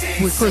was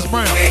with Chris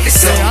Brown. It's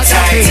so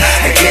tight,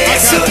 I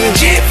gas up the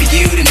jet for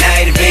you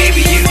tonight, and baby,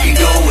 you can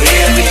go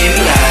wherever you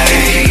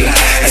like.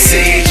 I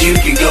said you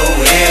can go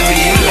wherever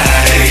you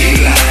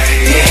like.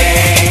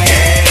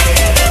 Yeah.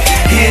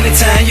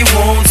 Anytime you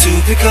want to,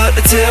 pick up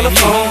the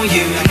telephone.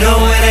 You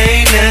know it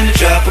ain't nothing to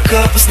drop a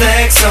couple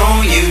stacks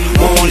on you.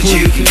 Want it,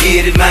 you can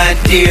get it, my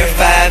dear.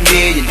 $5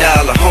 million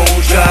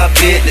home drop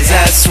business,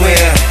 I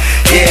swear.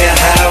 Yeah,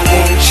 I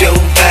want your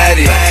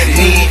body,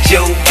 need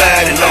your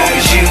body. Long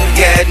as you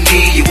got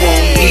me, you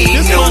won't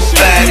need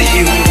nobody.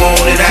 You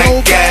want it,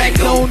 I got it,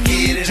 go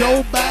get it.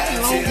 Joe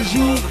Biden, long as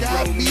you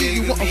got me,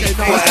 you want. Okay,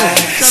 no, let's go.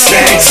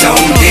 Sex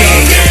on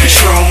deck,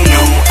 Patron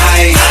on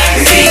ice,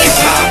 and we can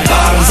pop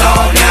bottles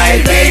all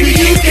night, baby.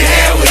 You can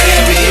have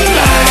whatever you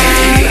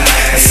like.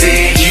 I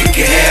said you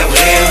can have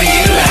whatever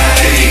you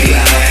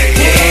like.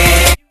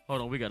 Yeah.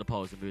 Hold on, we gotta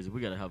pause the music.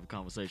 We gotta have a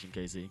conversation,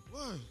 KC.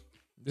 What?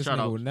 This Shout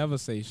nigga out. would never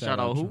say Shout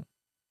out who? Trump.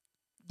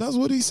 That's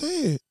what he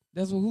said.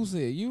 That's what who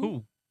said? You?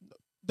 Who?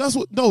 That's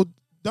what. No,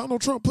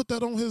 Donald Trump put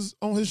that on his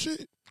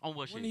shit. On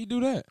what shit? When did he do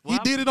that? He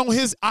did it on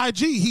his IG.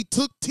 He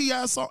took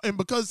T.I. song, and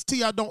because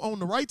T.I. don't own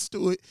the rights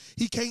to it,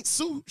 he can't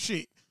sue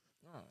shit.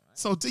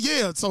 So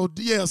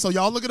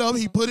y'all look it up.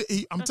 He put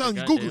it. I'm telling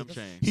you, Google it.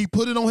 He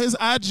put it on his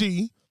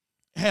IG.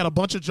 Had a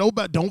bunch of Joe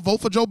Biden. Don't vote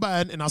for Joe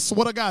Biden. And I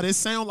swear to God, it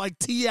sound like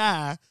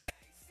T.I.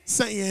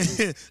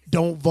 saying,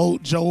 "Don't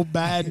vote Joe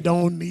Biden.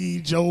 Don't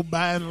need Joe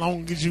Biden.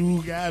 Long as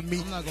you got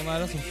me." I'm not gonna lie,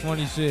 that's some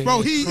funny shit.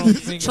 Bro,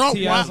 Trump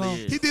song.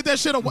 he did that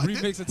shit.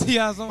 Remix of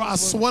T.I. song. Bro, I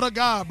swear to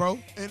God, bro,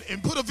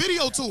 and put a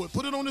video to it.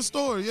 Put it on his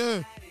story.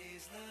 Yeah.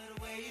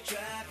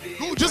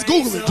 Just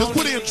Google it. Just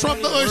put in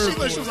Trump the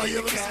Sheila. She was like, "Yeah,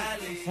 let me see."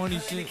 Funny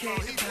shit.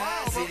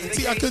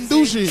 T.I. couldn't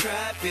do shit,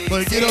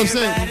 but get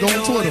upset and go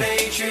on Twitter.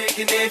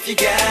 If you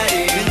got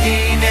it, and you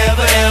ain't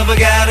never ever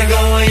gotta go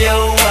in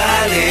your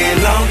wallet.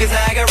 Long as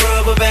I got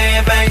rubber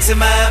band banks in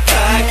my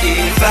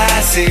pocket.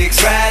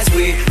 5-6 rides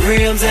with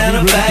rims and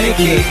a body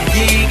kick.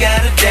 You ain't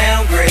gotta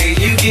downgrade,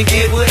 you can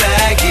get what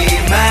I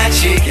get. My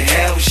chick can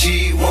have what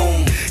she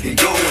want, and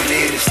going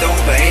in the store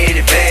for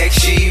any bag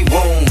she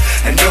want.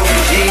 I know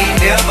you ain't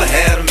never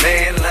had a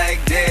man like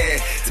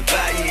that to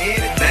buy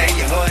you anything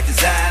your heart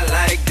desire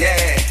like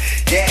that.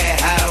 Yeah,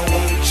 I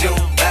want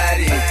your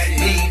body,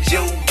 need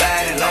your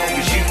body. Long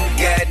as you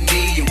got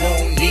me, you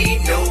won't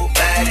need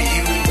nobody.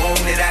 You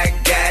want it, I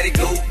got it,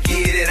 go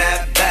get it,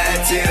 I buy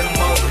it. Tell the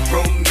mother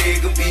broke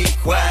nigga be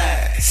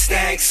quiet.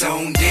 Stacks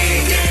on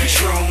deck,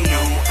 Patron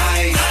on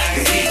ice,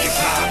 and he can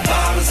pop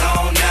bottles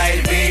all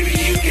night. Baby,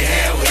 you can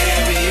have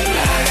whatever you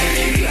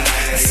like.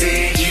 I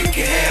said you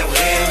can have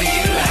whatever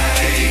you like.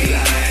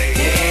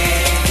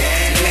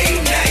 Yeah,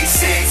 late night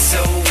sex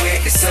so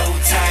wet, it's so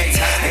tight.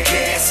 I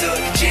gas up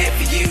the jet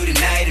for you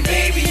tonight, and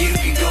baby, you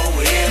can go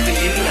wherever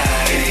you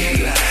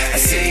like. I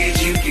said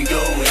you can go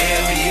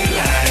wherever you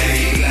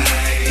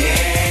like.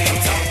 Yeah, I'm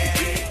talking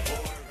big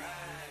boy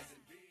rides.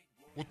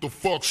 What the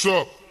fuck's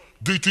up?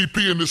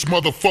 DTP in this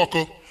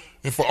motherfucker.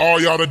 And for all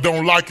y'all that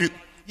don't like it,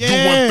 do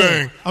one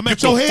thing. I'm Get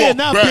at your the head fuck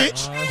now, back.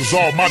 bitch. Cause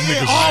all my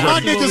niggas all is my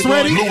ready. niggas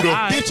ready. Luda,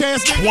 Bitch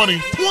ass nigga. 20,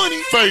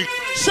 20. Fake,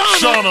 Shauna.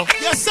 Shauna.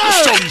 Yes, sir.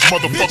 Let's show these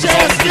motherfuckers Bitch how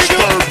ass we nigga.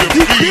 disturb them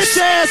You peace. bitch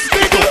ass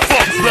Get the nigga.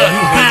 fuck back,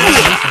 bitch.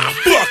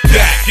 Fuck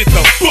that, get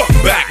the fuck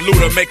back,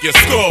 Luda, make your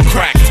skull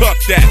crack. Tuck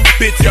that,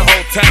 bitch, your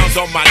whole town's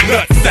on my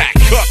nutsack.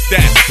 Cuff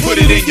that, put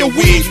it in your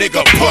weed,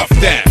 nigga, puff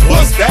that.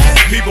 What's that?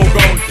 People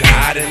gon'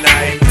 die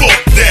tonight. Fuck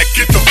that,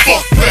 get the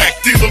fuck back.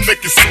 Dealer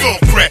make your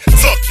skull crack.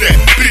 Tuck that,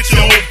 bitch,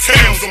 your whole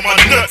town's on my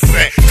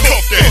nutsack.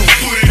 Cuff that,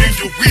 put it in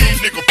your weed,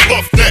 nigga,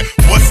 puff that.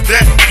 What's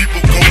that?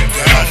 People gon'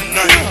 die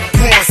tonight.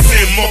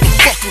 Bronson,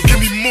 motherfucker,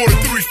 give me more than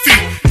 3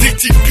 feet.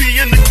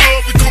 DTP in the club,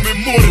 we coming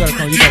more than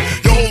 3 deep.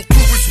 Your whole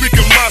crew is weak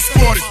and my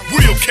squad is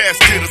real cash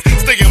getters.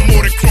 Staying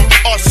more than crunk,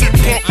 our shit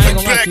pump like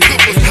bad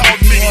clippers. How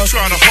many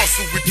trying to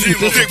hustle with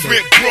dealers? They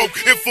went broke,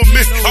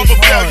 infamous, I'm a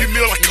value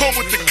meal, I come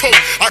with the coke.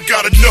 I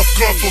got enough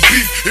gun for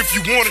beef, if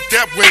you want it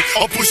that way,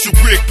 I'll push your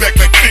wig back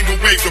like finger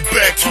wave the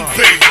bag to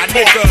pay. I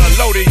nigga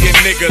loaded your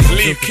niggas,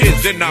 leave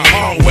kids in the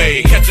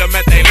hallway. Catch them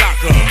at they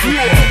locker.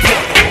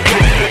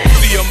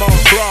 See them on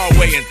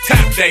Broadway, and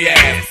tap they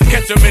ass.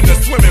 Catch them in the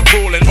swimming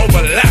pool and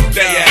overlap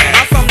they ass.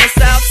 I'm from the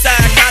south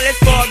side, college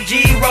park,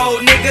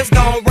 G-Road. Niggas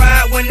gon'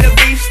 ride when the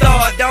beef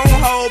start. Don't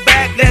hold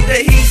back, let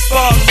the heat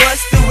spark.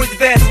 Bust through his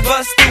vest,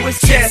 bust through his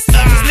chest.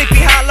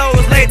 Sleepy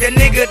Hollows laid the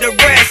nigga to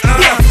rest.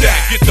 Fuck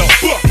that, get the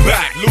fuck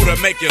back. Luda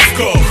make your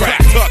skull crack.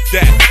 Tuck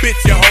that, bitch,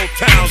 your whole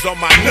town's on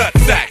my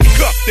nutsack.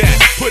 Cuff that,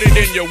 put it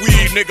in your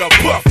weed, nigga,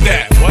 puff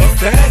that.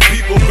 What's that?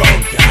 People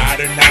gon' die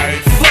tonight.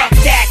 Fuck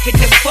that, get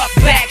the fuck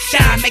back,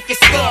 shine, make your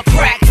skull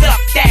crack.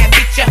 Tuck that,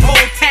 bitch, your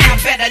whole town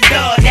better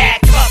love that.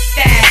 Cuff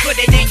that, put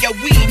it in your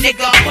weed,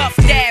 nigga, puff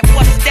that.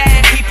 What's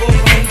that? People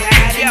gon'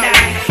 die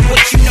tonight.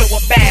 What you know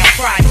about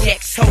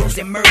projects, hoes,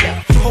 and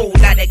murder? Whole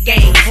lot of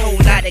game, whole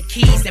lot of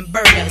keys and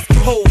burners.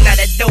 Whole lot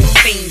of dope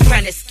fiends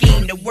trying to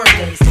scheme the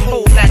workers.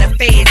 Whole lot of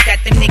feds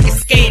got them niggas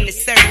scared to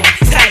serve them.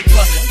 Type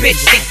of bitch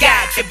that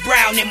got the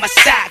brown in my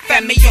sock.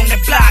 Family on the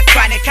block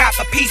trying to cop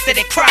a piece of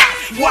the crop.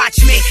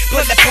 Watch me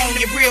pull up on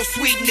you real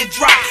sweet in the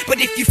drop.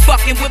 But if you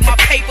fucking with my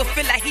paper,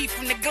 feel like heat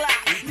from the Glock,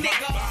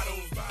 nigga.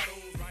 Bottles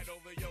right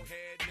over your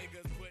head,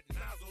 niggas put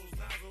nozzles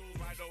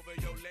right over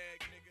your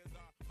leg, niggas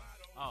are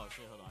bottles. Oh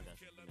shit, hold on, I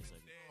got you. Give me a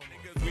second.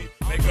 Niggas, we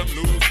make them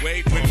lose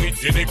weight when we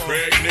Jenny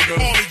Craig, nigga.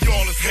 All of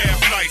y'all is half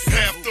nice,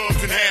 half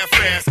thugs and half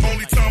ass.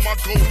 Only time I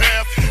go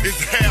half is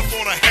half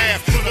on a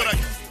half. But I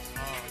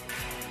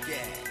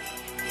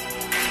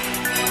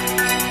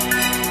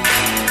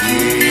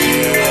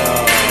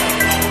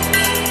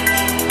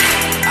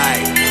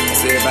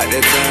Say about that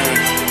time.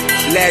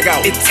 Lag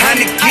out. It's time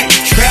to get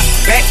trapped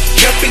back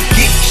up and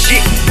get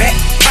shit back.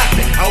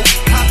 Poppin', ho,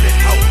 poppin',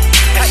 ho.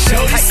 I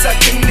show you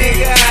suckin'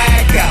 nigga how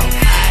I go.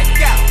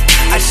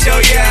 I show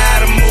you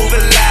how to move a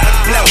lot of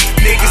blow.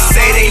 Niggas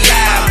say they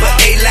lie, but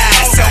they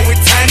lie. So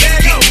it's time to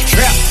get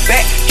trapped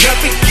back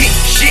up and get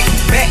shit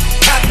back.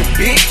 Poppin',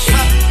 bitch.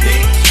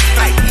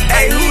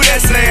 Hey, who that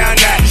say I'm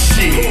not the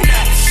shit?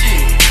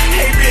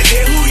 Hey,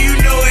 really, who you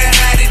know and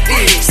how to do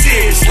it?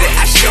 Seriously,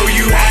 I show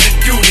you how to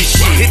do this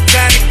shit. It's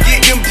time to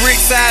get them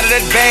bricks out of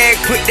that bag.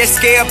 Put that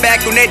scale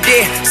back on that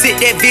deck. Sit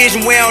that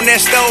vision way on that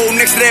stove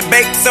next to that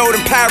baking soda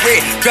and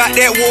pirate. Drop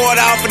that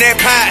water off in that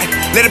pot.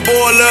 Let it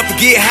boil up and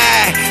get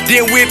high.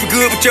 Then whip it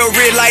good with your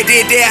red like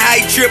that. That how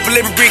you triple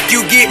every brick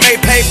you get.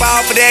 Make paper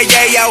off of that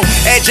yayo.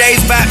 At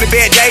J's spot, me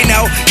bet J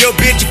know. Yo,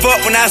 bitch, you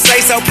fuck when I say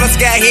so. Plus,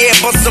 got head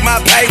busters on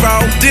my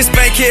payroll. This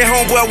bankhead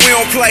homeboy, we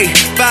don't play.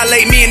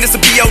 Violate me and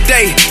this'll be your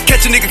day.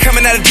 Catch a nigga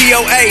coming out of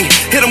DOA.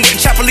 Hit him with the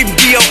chopper, leave him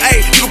DOA.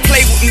 You can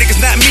play with niggas,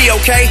 not me,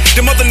 okay?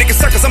 Them other niggas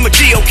suckers, I'm a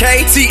G,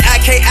 okay?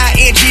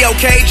 T-I-K-I-N-G,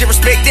 okay? Just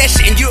respect that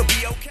shit and you'll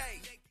be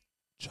okay.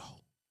 Joe.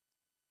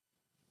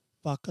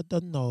 Fuck, I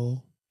don't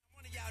know.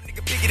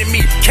 Nigga bigger than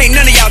me. Can't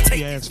none of y'all take.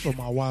 He asked for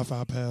my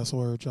Wi-Fi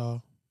password,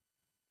 y'all.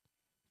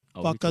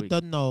 Oh, Fuck, I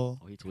don't know.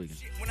 Oh, he tweaking.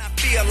 When I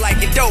feel like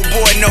it, dope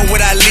boy know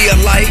what I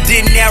live like.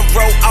 Didn't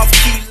narrow off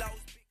kilos.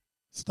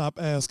 Stop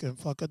asking.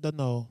 Fuck, I don't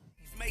know.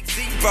 Make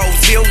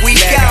zeros, here we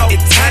go.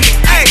 It's time to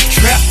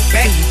trap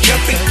back,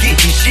 jump and get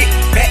shit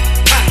back.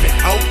 Poppin',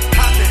 ho,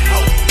 poppin',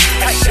 ho.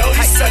 I show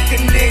you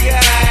suckin' nigga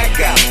how I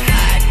go.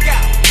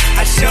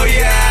 I show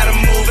you how to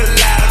move a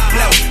lot of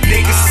blow.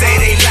 Niggas say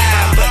they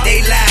lie, but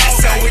they lie.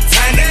 So it's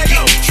time to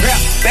get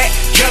trap back,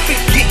 jump and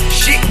get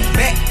shit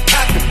back.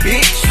 Poppin',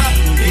 bitch.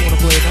 You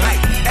wanna play it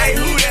now? Hey,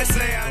 who that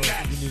say I'm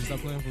not? You need to stop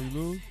playing before you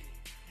lose?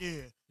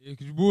 Yeah. Yeah,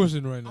 cause you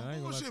bullshitting right now. I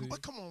ain't gonna lie Bullshit, to you.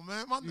 but come on,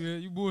 man. Yeah,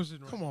 you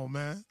bullshitting right Come on,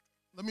 man.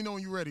 Let me know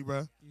when you ready,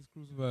 bro. He's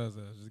crucified his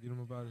ass. Just get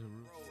him up out of here.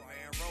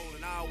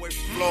 Rolling all the way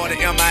from Florida,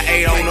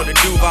 MIA, on up to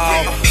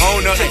Duval,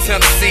 on up to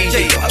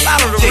Tennessee. A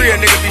lot of the real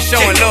niggas be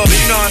showing love,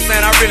 you know what I'm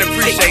saying? I really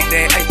appreciate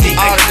that.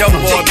 All the dope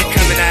boys be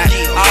coming out,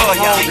 all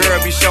the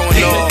homegirls be showing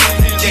love.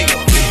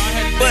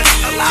 But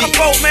a lot of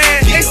folk,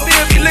 man, they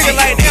still be looking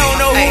like they don't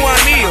know who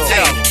I'm is.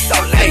 So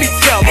let me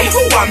tell them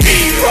who I'm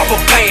is. Rubber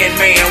band,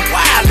 man,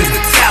 wild as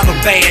the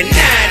Taliban.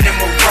 9 in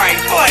my right,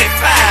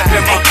 45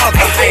 in my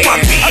other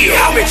hand.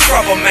 I'm in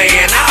trouble,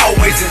 man, I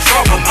always in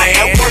trouble,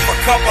 man. Worth a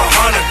couple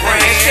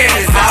 $100,000, shit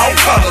is all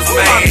colors,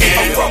 man.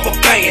 A rubber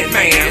band,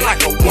 man,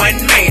 like a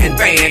one-man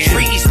band.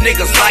 Trees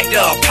niggas like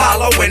the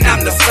Apollo and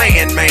I'm the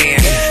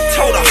Sandman.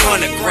 Told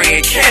 $100,000,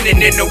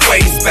 cannon in the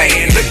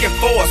waistband. Looking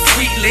for a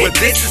sweet lick, but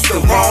this is the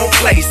wrong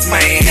place,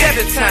 man.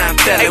 7-time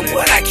felon,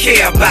 what I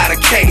care about a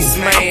case,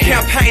 man. I'm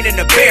campaigning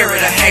to bury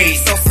the hate,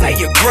 so say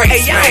your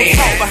grace, man. I don't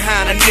talk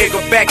behind a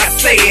nigga back, I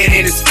say it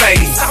in his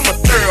face. I'm a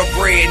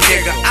thoroughbred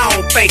nigga, I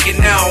don't fake it,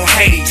 I don't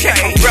hate. Check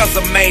my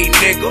resume,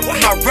 nigga,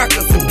 my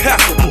records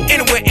impeccable.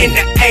 Anywhere in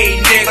the A,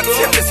 nigga,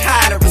 tip is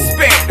high to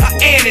respect.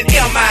 And an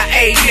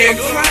MIA,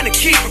 nigga, trying to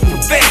keep it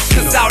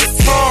professional. Cause all this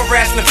tongue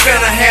wrestling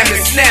finna have me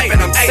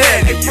snapping, I'm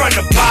telling you. From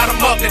the bottom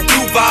up to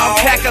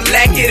Duval,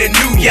 Kakalak it and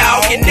New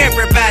York, and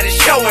everybody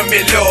showing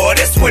me, Lord,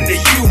 it's when the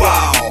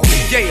U-All.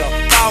 Yeah,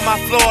 all my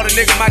Florida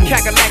nigga, my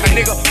Kakalaka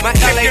nigga, my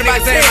LA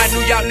niggas and my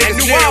New York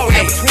niggas, New Orleans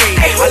in between.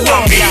 I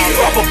love me,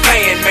 rubber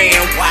band, man,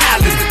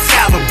 wild as the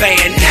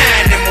Taliban. 9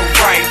 in my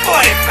right,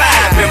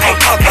 45 in my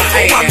other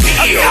hand.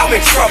 I'm in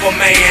trouble,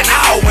 man,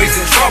 I always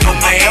in trouble,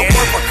 man.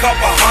 Worth a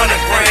couple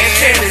 $100,000,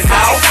 shit is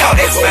all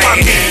colors,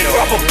 man.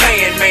 Rubber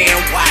band, man,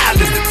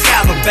 wild as the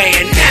Taliban.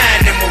 band,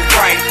 9 in my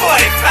right,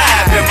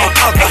 45 in my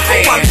other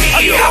hand.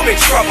 I'm in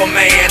trouble,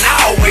 man. I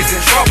always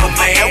in trouble,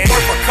 man.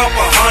 Worth a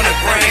couple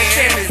 $100 grand.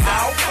 Shit is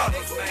all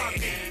colors,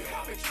 man.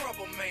 I'm in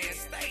trouble, man.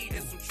 Stayed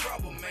in some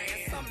trouble,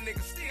 man. Some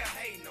niggas still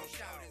hating on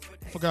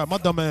shouters. Forgot my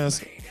dumb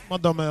ass. My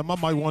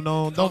mic went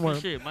on. Don't worry.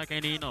 Shit, Mike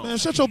ain't even on. Man,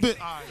 shut your bit.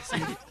 All right,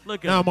 see.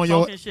 Look at Now I'm on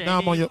your. shit. Now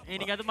I'm on your.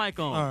 And he got the mic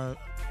on. All right.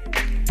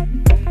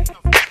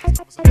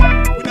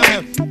 We not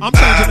have, I'm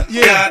changing it.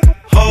 Yeah.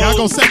 Y'all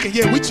go second.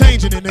 Yeah, we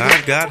changing it, nigga.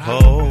 I got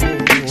hoes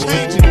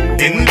Changing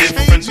it. in We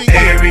different changing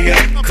it. area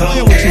I'm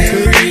playing codes. with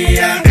you,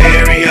 bitch.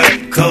 Area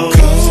codes.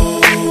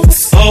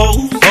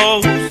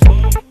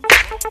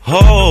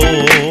 Hoes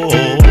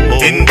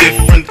in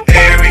different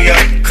area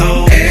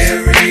codes.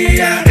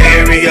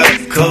 Area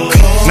codes.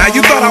 Now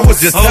you thought I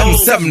was just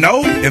 770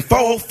 and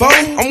 404?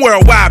 I'm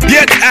worldwide,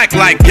 bitch. Act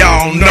like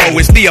y'all know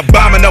it's the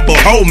abominable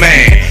hoe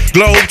man.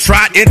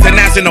 Globetrot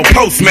International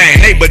Postman,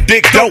 neighbor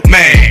Dick Dope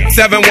Man.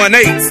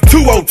 718s,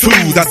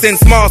 202s. I send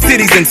small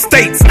cities and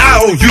states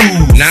IOUs.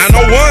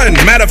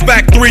 901, matter of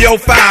fact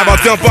 305. I'll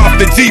jump off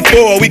the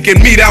G4, we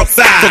can meet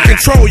outside. So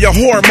control your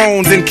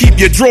hormones and keep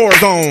your drawers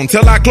on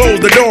till I close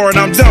the door and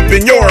I'm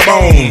jumping your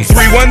bones.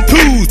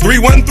 312,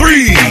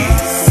 313.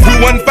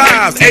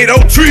 215,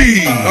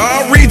 803.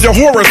 I'll read your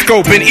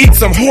horoscope and eat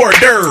some hors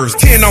d'oeuvres.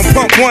 10 on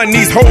pump 1,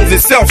 these hoes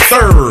is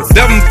self-serve.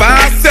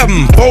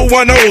 757,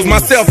 410's, my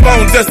cell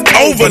phone just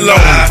overload.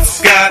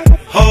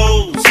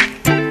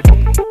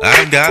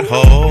 I've got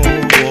hoes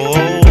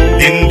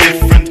in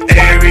different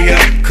area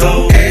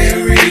codes.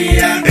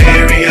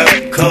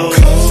 Area codes.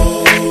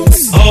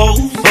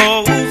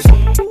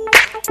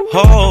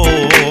 Hoes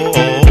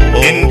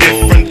in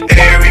different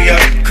area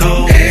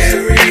codes.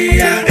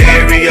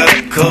 Area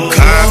codes.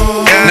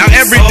 Now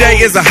every day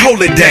is a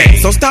holiday,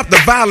 so stop the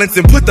violence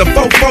and put the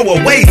fofo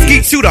away.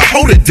 Skeet shoot a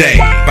holiday.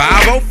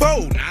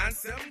 504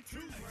 972.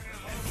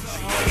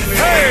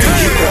 Hey,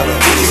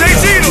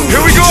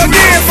 here we go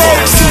again,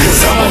 folks.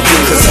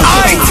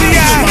 Alright,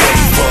 T.I.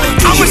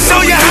 I'ma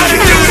show you how to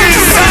do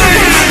this,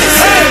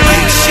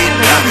 son.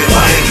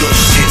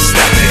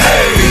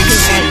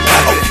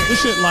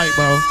 This shit light,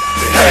 bro.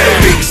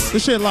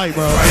 This shit light,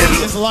 bro.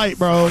 It's light,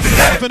 bro. I'm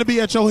finna be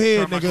at your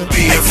head, nigga.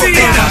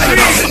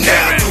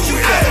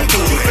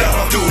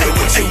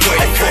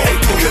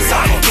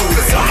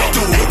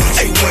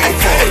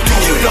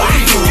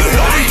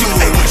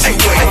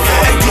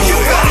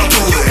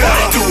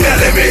 Now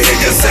let me hear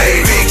you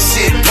say big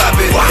shit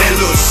poppin' and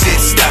little shit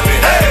stoppin'.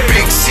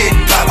 Big shit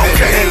poppin'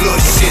 and little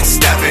shit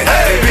stoppin'.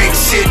 Big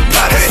shit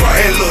poppin'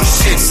 and little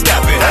shit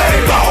stoppin'.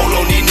 Ball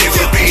on these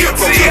niggas being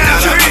broken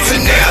out.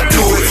 Now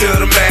do it to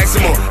the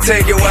maximum.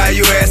 Take it while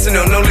you assin'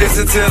 them. Don't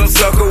listen to them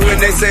sucker when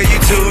they say you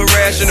too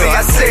irrational.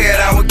 I said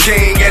I was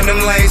king and them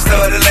lanes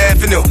started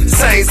laughing them.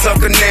 Same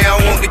sucker now,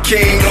 want the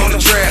king on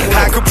the track.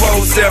 I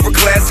compose several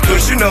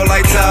classicals, you know,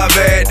 like Top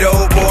Bad,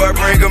 Dope Boy,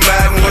 bring them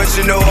out and what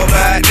you know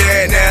about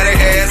that. Now they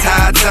ask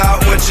high top,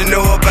 what you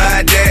know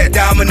about that.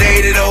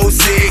 Dominated old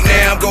sick,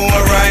 now I'm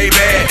going right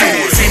back.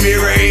 See me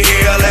right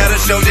here, let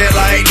her show just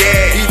like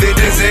that. Even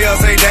Denzel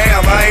say,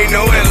 damn, I ain't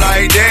know it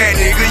like that.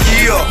 Nigga,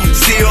 yeah,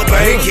 still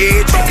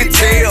bankhead, you can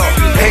tell.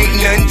 Ain't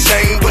nothing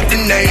changed but the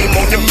name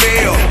on the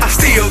mail. I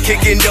still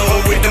kicking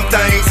dough with them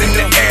things in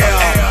the air.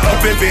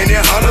 Up in Benny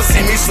Hunter,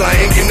 see me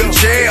slang in them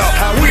jail.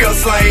 We a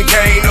slang,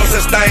 ain't no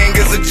such thing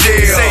as a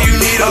jail. Say you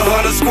need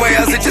 100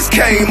 squares, it just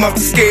came off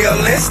the scale.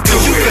 Let's do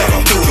it.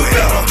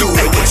 Do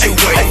it what you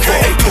wait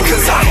for.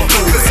 Cause I don't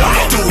do it.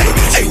 I do it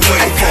what you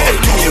wait for.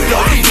 You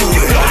know you do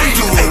it.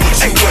 Do it what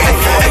you wait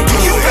for.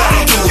 You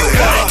gotta do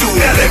it.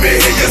 Now let me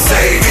hear you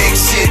say big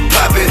shit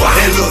poppin'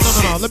 and little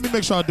shit. No, let me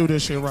make sure I do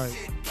this shit right.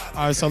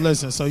 All right, so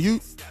listen. So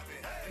you,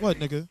 what,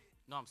 nigga?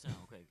 No, I'm saying,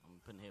 okay. I'm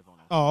putting the headphone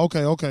on. Oh,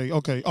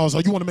 okay. Oh, so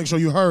you want to make sure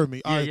you heard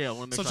me. All right. Yeah, I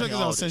wanna make So sure I check hear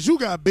this all out. this. Since you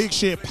got big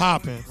shit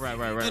popping, Right.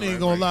 I ain't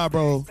gonna lie,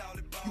 bro.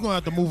 You gonna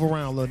have to move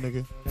around, little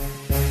nigga.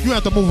 You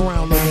have to move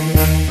around, little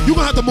nigga. You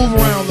gonna have to move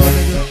around, little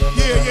nigga.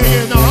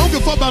 Yeah. No, I don't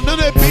give a fuck about none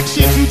of that big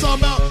shit you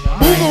talking about.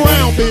 Move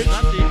around, bitch.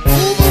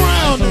 Move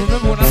around, nigga.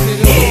 Remember when I said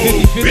it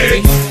was 50-50?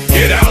 Bitch,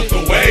 get out the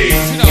way.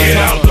 Get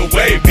out the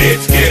way,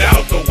 bitch. Get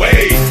out the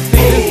way.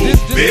 Move,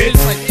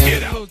 bitch.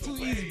 Get out too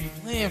easy to be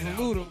playing for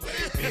Luda.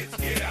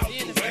 Get out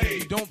the way.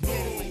 Don't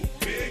Move,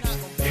 bitch.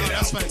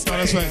 That's facts. No,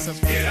 that's facts.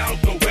 Get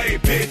out the way,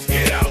 bitch.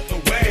 Get out the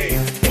way.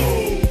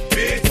 Move,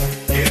 bitch.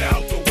 Get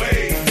out the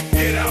way.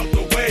 Get out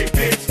the way,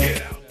 bitch.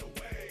 Get out the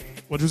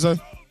way. What'd you say?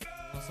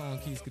 What song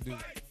Keith could do?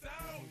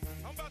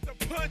 I'm about to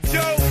punch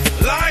your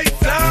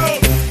lights out.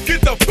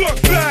 Get the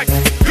fuck back.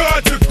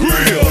 Guard your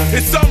grill.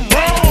 It's something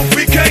wrong.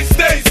 We can't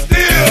stay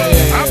still.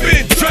 I've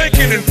been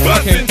drinking and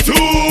busting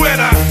too,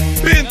 and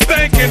I've been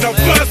thinking of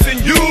busting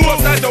you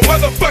upside the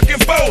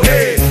motherfucking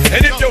forehead.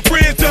 And if your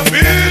friends jump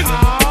in,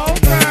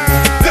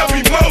 there'll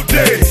be more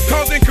days.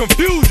 Causing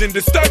confusion,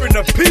 disturbing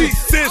the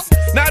peace. It's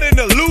not an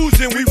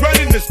illusion. We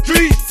running the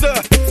streets.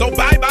 So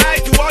bye-bye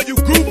to all you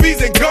groupies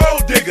and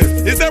gold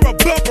diggers. Is there a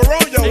bumper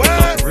on your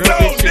ass? No,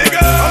 nigga.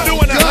 I'm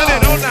doing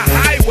 100 on the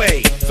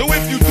highway. So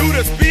if you do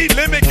the speed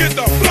limit, get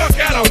the fuck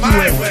out of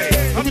my way.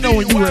 Let me know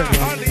when you ready.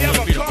 Hardly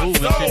ever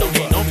cross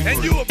over.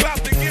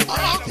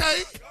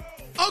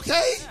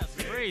 Okay.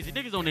 That's crazy.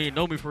 Niggas don't even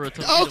know me for real.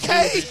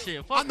 Okay.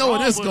 Shit. I know where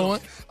this going.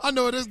 I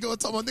know where this going.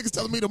 Talking about niggas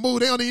telling me to move.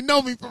 They don't even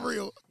know me for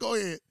real. Go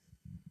ahead.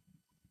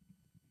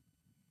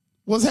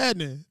 What's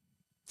happening?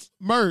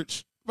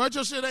 Merch. Merch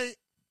your shit ain't.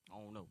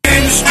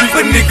 In the street,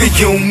 but nigga,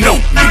 you don't know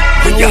me.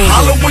 When you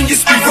holler, when you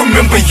speak,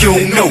 remember you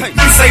don't know me.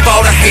 Save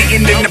all the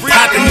hating and the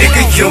poppin',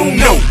 nigga, you don't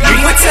know me.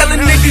 When telling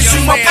niggas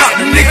you my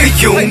partner, nigga,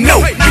 you don't know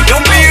me.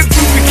 Don't be a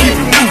groupie, keep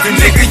it moving,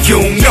 nigga, you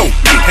don't know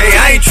me. Hey,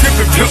 I ain't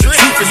trippin', pimp, the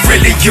truth is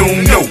really you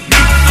don't know me.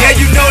 Yeah,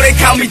 you know they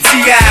call me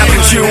T.I.,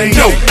 but you don't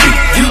know me.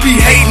 You be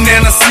hating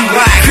and I see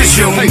why, cause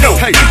you don't know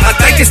me. I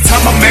think it's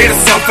time I made a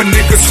song for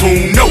niggas who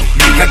don't know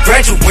me. I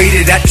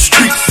graduated out the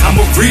streets, I'm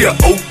a real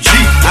OG.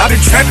 I've been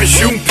trapping,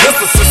 shooting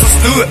pistols since I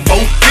stood 4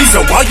 feet.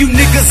 So all you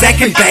niggas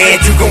acting bad,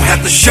 you gon'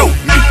 have to show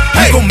me.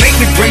 You gon' make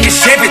me bring a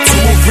Chevy to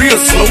a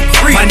real slow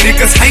creep. My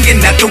niggas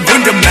hanging out the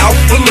window, mouth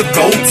full of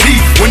gold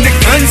teeth. When the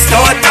guns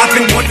start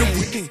popping, wonder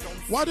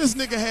why this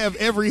nigga have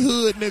every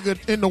hood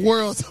nigga in the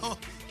world?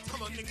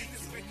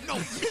 No.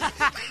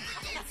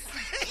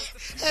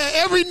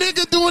 Every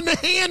nigga doing the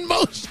hand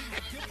motion.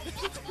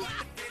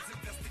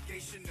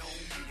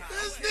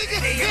 This nigga.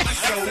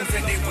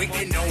 And they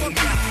waiting on me.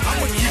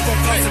 I'ma keep on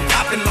bustin',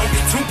 poppin' long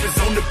as Troopers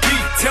on the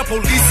beat. Tell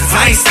police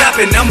I ain't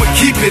stopping, I'ma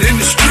keep it in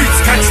the streets.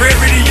 Contrary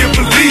to your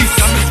beliefs,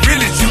 I'm as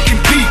real as you can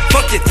be.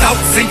 Fuck your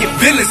thoughts and your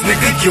feelings,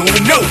 nigga, you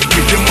don't know.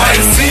 You might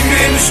have seen me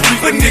in the street,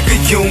 but nigga,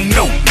 you don't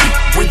know.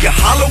 When you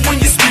holler, when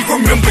you speak,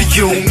 remember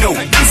you don't know.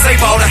 You save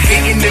all the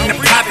hating and the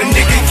poppin',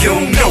 nigga, you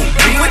don't know.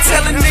 You ain't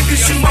telling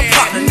niggas you my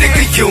partner,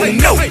 nigga, you don't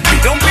know.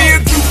 Don't be a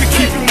groupie,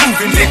 keep it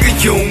moving, nigga,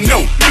 you don't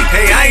know.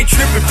 Hey, I ain't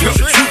trippin', pimp,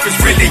 the truth is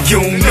really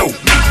you don't know.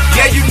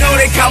 Yeah, you know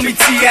they call me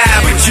T.I.,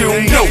 but you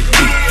don't know.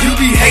 You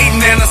be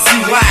hating and I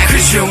see why,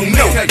 cause you don't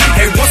know.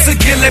 Hey, once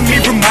again, let me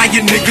remind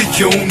you, nigga,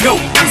 you don't know.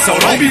 So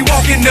don't be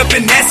walking up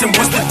and asking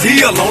what's the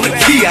deal on the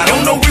key. I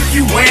don't know if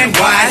you wearing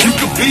wide, you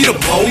could be the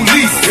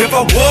police. If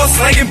I was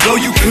slanging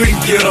blow, you couldn't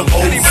get a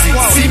hold of me.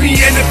 See me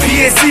in the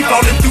PSC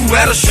falling through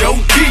at a show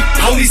deep.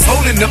 Police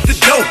holding up the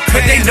dope,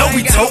 cause they know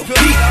we tote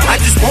deep. I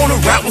just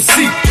wanna rap with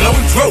C,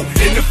 blowing throat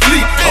in the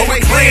fleet.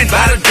 Always playing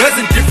by the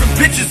dozen different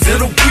bitches in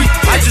a week.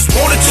 I just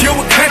wanna chill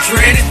with country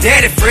and his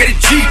daddy Freddie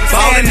G.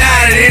 Ballin'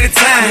 out at any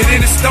time, and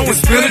in the store and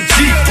spill a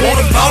G.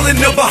 Wanna ball in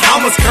the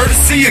Bahamas,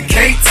 courtesy of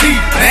KT.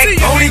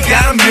 Backbone, he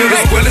got a million,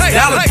 as well as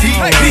dollar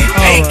DP.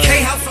 AK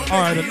house.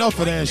 All right, enough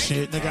of that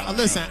shit, nigga.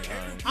 Listen,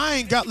 I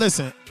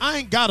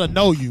ain't gotta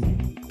know you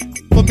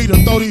for me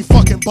to throw these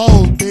fucking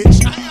balls,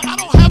 bitch. I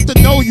don't have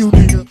to know you,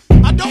 nigga.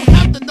 I don't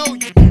have to know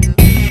you,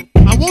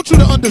 nigga. I want you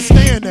to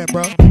understand that,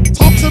 bro.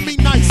 Talk to me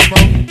nice, bro.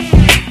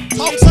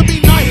 Talk to me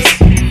nice.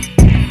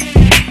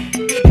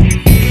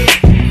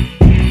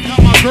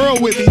 Got my girl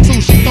with me,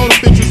 too. She throw the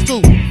bitches,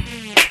 too.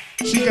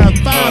 She got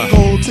 5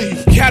 gold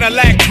teeth.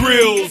 Cadillac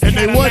grills. And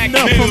they wasn't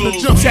up from the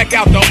jump. Check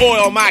out the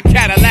oil my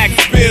Cadillac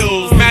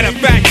spills. Matter of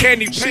fact,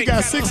 candy paint. She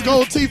got 6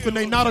 gold teeth and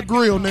they not a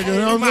grill, nigga.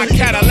 You know what my I mean?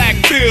 Cadillac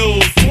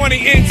bills.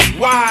 20-inch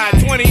wide,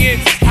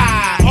 20-inch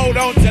high. Hold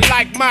on to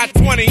like my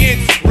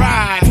 20-inch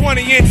ride.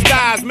 20-inch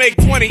thighs make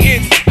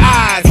 20-inch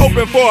eyes.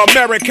 Hoping for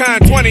American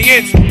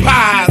 20-inch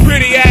pies.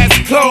 Pretty ass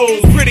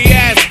clothes, pretty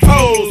ass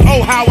pose.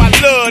 Oh, how I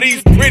love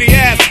these pretty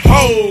ass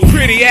hoes.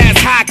 Pretty ass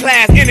high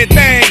class,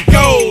 anything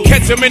goes.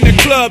 Catch them in the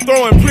club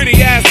throwing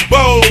pretty ass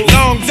bows.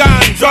 Long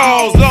John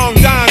draws, Long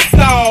John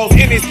stalls.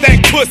 Any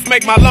stank puss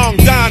make my Long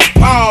John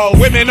pause.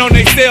 Women on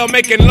they cell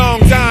making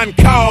Long John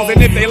calls.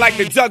 And if they like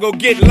to juggle,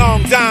 get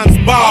Long John's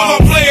balls. All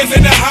the players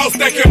in the house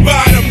that can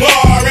buy the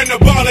bar. And the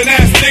ballin'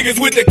 ass niggas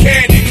with the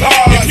candy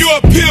cars. If you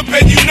a pimp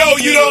and you know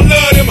you don't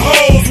love them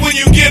hoes when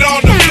you get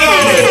on the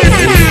floor.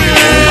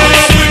 All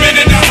the women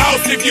in the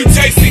house if you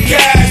chasing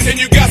cash. And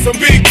you got some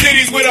big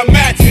titties with a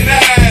matching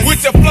ass.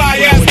 With your fly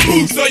ass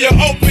boots or your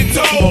open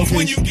toes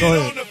when you get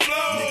on the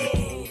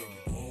floor.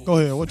 Go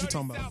ahead. What you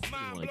talking about?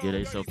 Want to get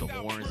themselves the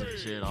horns and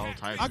shit, all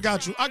types. I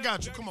got you.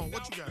 Come on.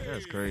 What you got?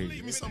 That's crazy.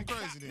 Give me something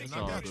crazy then. It's I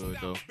all got good,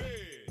 though.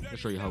 I'll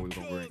show you how we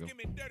gonna bring them.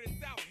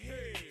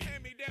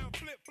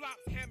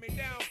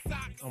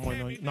 I'm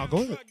waiting on you. No, go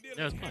ahead.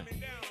 Yeah, it's fine.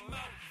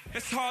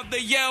 It's hard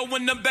to yell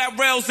when the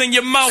barrel's in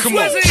your mouth. Come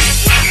on.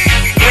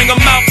 Bring 'em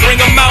out, bring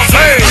 'em out.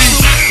 Hey.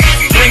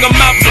 Bring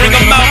 'em out, bring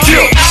 'em out.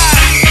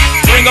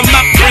 Bring 'em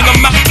out, bring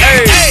 'em out.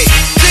 Hey.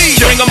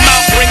 Bring 'em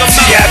out, bring 'em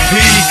out.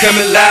 TIP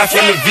coming live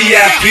from the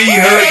VIP.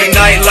 Heard the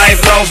nightlife,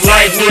 lost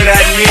life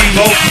without me.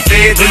 Both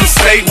feds in the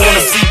state wanna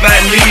see by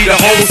me. The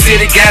whole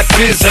city got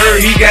pissed,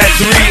 heard he got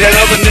 3. That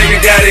other nigga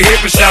got a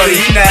hip and shouted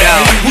he not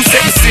out. Who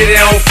set the city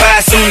on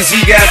fire soon as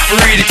he got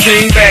free? The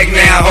king back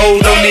now.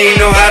 Hold don't even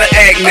know how to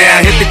act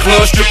now. Hit the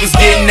club, strippers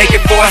getting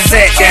naked before I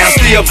sat down.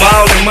 Still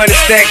ballin', money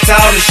stacked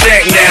tall in the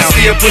shack now.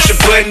 Still push a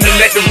button to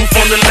let the roof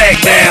on the lack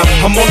down.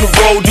 I'm on the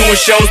road doing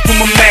shows, put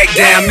my Mac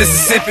down.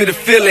 Mississippi to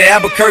Philly,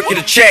 Albuquerque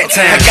to Chat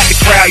Town. I got the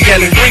crowd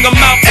yelling. Bring 'em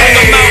out, bring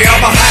 'em out. All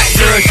my hot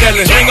girls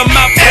yelling. Bring 'em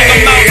out, bring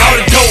 'em out. All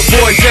the dope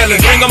boys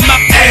yelling. Bring 'em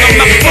out, bring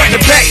 'em out. Front to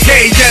back,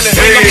 they yelling.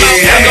 Bring 'em out,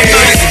 bring 'em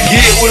out.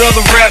 Get with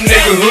other rap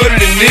nigga hooded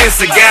than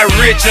this. I got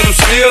rich and I'm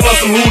still on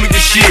some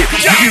hooligan shit.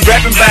 You be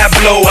rapping by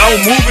blow, I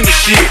don't move in the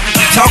shit.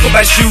 talk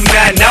about shooting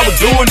out, now we're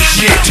doing the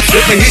shit.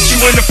 If I hit you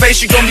in the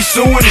face, you gon' be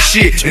suing the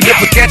shit. And if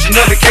I catch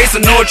another case,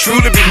 I know it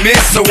truly be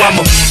missed. So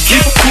I'ma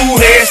keep a cool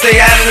head, stay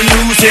out of the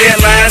news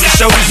headlines, and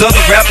show these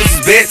other rappers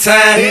it's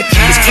bedtime.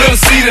 It's clear to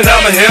see that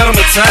I'm ahead of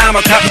my time.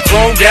 I copy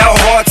chromed out,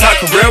 hard top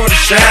career with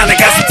a shine. I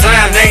got some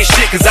time, they ain't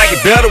shit, cause I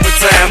get better with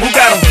time. Who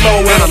got a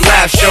flow and a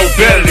live show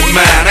better than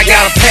mine? I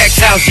got a packed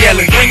house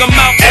yelling, bring 'em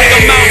out, bring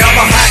 'em out. I'm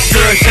a hot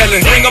girl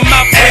yelling, bring 'em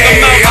out, bring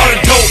 'em out. All the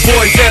dope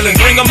boys yelling,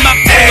 bring 'em out,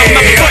 bring 'em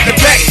out. Front the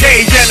back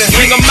day yelling,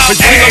 bring 'em out,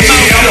 bring 'em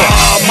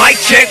out. Mic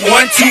check,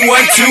 1, 2,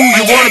 1, 2.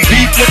 You wanna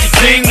beef with the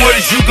king, what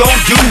is you gon'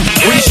 do?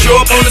 When you show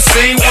up on the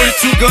scene with the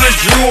 2 guns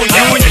drew on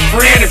you and your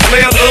friend and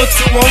play a little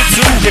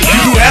 2-on-2. If you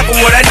do half of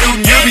what I do,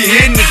 then you'll be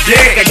hitting the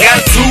deck. I got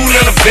a tool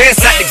and a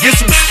vest out to get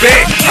some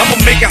respect. I'ma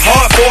make it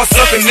hard for a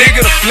sucker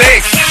nigga to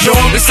flex. Show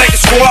him this ain't the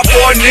squad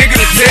for a nigga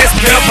to test.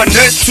 Pimp, my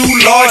nuts too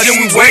large and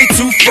we way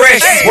too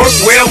fresh. Work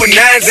well with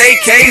 9s,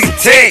 AKs, and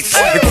texts.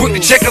 And quick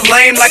to check a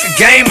lane like a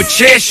game of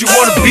chess. You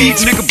wanna beef,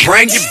 nigga,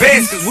 bring your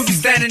best. Cause we'll be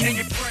standing in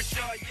your front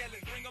yard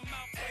yelling, bring 'em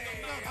out.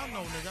 I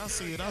know, nigga.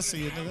 I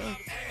see it, nigga.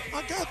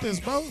 I got this,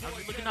 bro.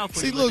 Looking out for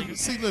See, you, look, nigga.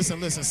 see,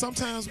 listen.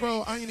 Sometimes,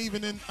 bro, I ain't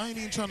even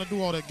trying to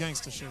do all that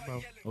gangster shit,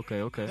 bro.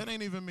 Okay. That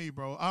ain't even me,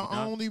 bro.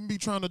 I don't even be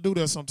trying to do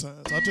that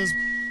sometimes.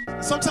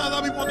 Sometimes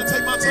I be wanting to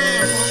take my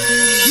time, bro.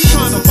 You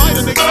trying to fight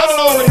a nigga? I done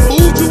already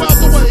moved you out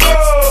the way.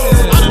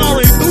 I done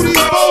already threw these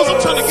balls. I'm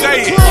trying to get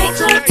in the club. I'm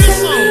trying to get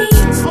some.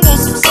 I want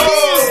some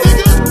skins,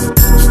 nigga.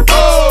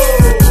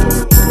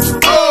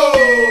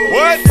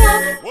 What?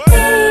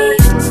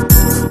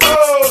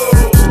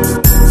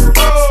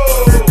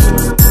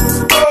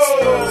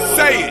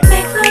 Say it.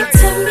 That's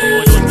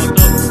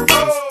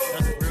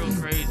real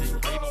crazy.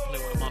 How you gonna play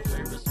one of my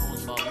favorite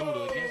songs about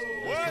Luda against me?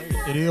 That's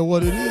crazy. It is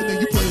what it is,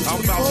 nigga. You play I'm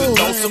about to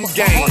throw some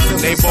game.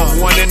 They both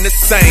one and the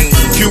same.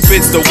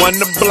 Cupid's the one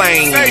to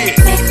blame.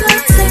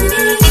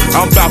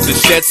 I'm about to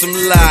shed some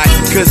light,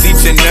 cause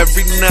each and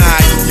every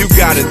night you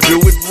gotta do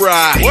it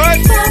right. What?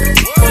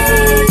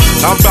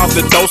 I'm about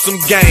to throw some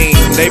game.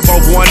 They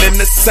both one and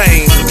the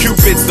same.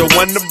 Cupid's the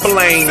one to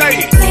blame.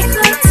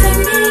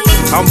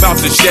 I'm about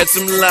to shed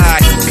some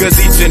light, cause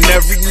each and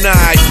every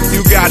night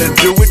you gotta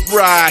do it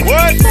right.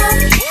 What?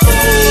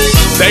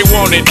 They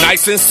want it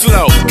nice and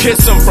slow.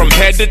 Kiss them from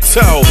head to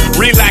toe.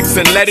 Relax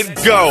and let it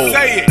go.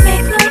 Say it.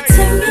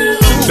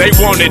 They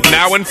want it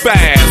now and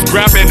fast.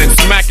 Grabbing and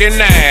smacking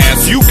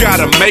ass. You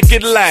gotta make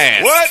it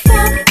last. What?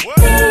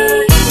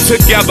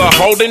 Together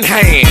holding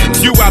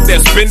hands. You out there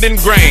spending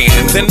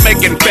grands and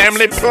making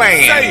family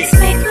plans. Say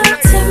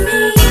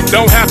it.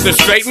 Don't have to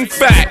straighten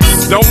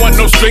facts. Don't want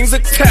no strings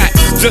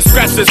attached. Just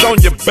scratches on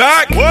your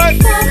back. What?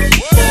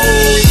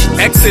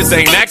 Exes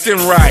ain't acting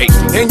right,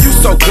 and you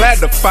so glad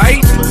to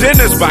fight.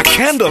 Dinner's by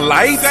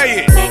candlelight.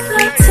 Say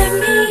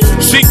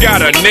it. She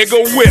got a nigga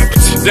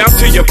whipped down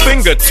to your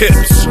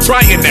fingertips,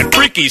 trying that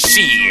freaky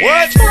shit.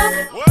 What?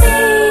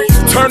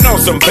 Turn on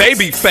some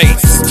baby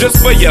face,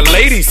 just for your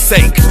lady's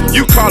sake.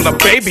 You call her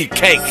baby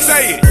cake.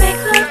 Say it.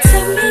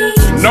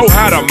 Know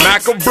how to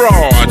mac a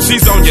broad.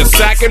 She's on your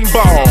sack and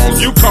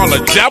balls. You call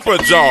her Japper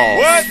Jaw.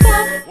 What?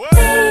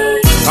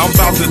 I'm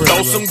about to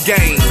throw some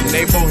game.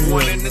 They both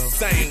one and the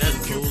same.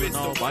 That's cool and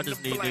all, but I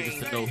just need niggas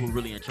to know who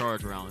really in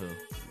charge around here.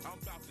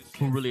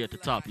 Who really at the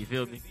top, you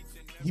feel me?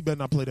 He better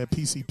not play that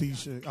PCP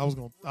shit. I was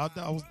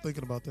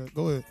thinking about that.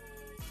 Go ahead.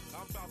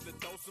 I'm about to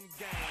throw some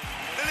game.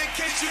 And in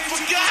case you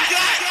forgot,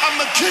 I'm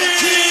a king.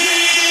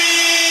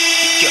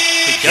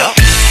 Yup.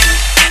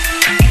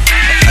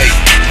 Hey,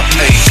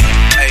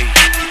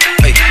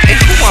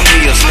 who I'm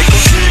is, nigga?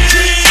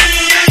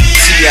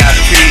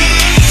 T.I.P.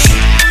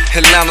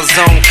 Atlanta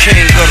Zone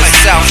King of the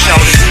South,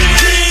 shouted.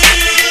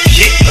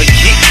 Yeah.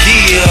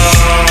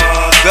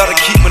 Better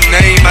keep my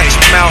name out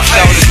your mouth,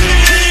 shouted.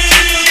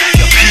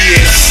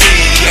 PSC,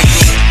 nigga.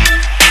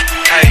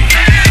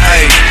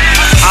 Hey.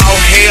 All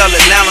hail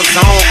Atlanta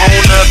Zone,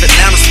 owner of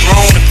Atlanta's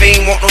throne. If he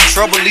ain't want no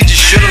trouble, he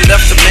just should've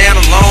left the man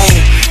alone.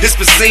 It's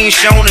been seen,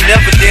 shown, and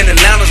evident.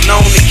 Atlanta's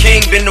known. The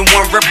king been the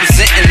one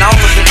representing all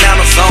of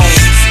Atlanta Zone.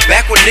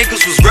 Back when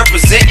niggas was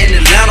representing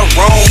Atlanta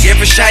wrong.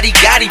 Every shot he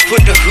got, he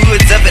put the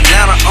hoods of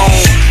Atlanta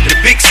on. The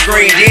big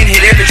screen then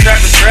hit every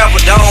traffic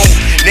traveled on.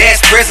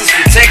 Last presence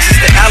from Texas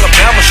to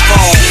Alabama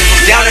strong.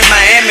 From down in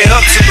Miami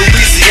up to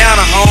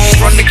Louisiana home.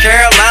 From the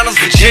Carolinas,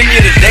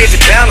 Virginia to David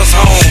Banner's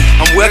home.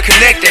 I'm well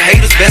connected,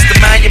 haters best to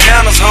mind your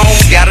manners home.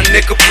 Got a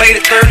nickel plate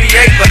at 38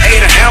 but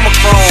ate a hammer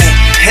chrome.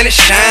 And it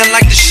shine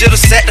like the shit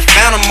set the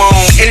phantom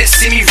on. And it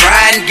see me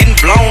riding, getting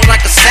blown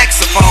like a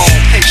saxophone.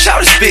 Hey,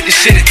 shout to spit the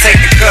shit and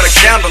take the cut a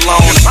candle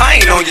on. If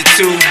I ain't on your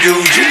tube,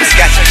 dude, you just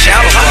got your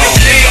channel on. I'm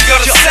the king of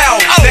the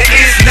South, there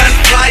is none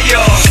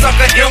flyer.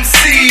 Sucker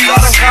MC,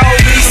 but I'm called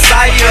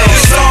Messiah.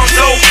 This song's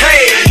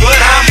okay, but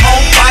I'm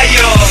on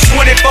fire.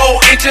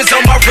 24 inches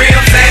on my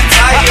rims and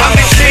tires. I'm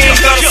the king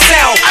of the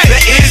South,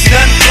 there is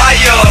none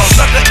flyer.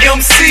 Sucker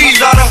MC,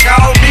 but I'm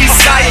called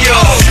Messiah.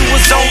 You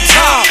was on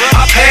top,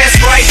 I passed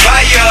right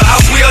by ya. I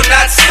will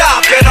not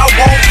stop and I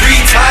won't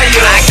retire.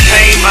 I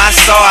came, I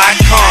saw, I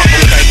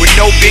conquered. With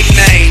no big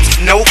names,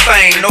 no no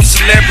fame, no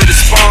celebrity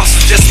sponsor,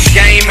 just a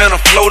game and a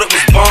flow that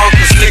was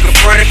bonkers. Nigga,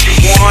 front if you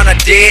want, I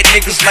dead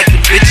niggas like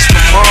the bitches for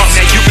months.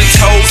 Now you been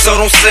told, so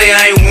don't say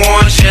I ain't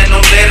warned you.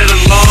 Don't let it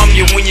alarm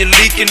you when you're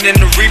leaking and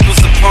the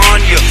reaper's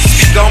upon you.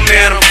 Speak on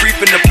man, I'm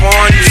creeping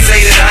upon you. Say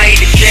that I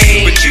ain't the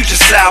king, but you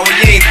just sour,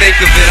 you ain't think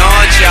of it,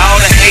 aren't you? All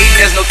the hate,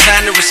 there's no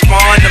time to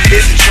respond. I'm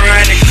busy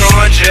trying to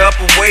conjure up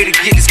a way to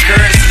get this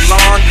currency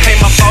lawn. Hey,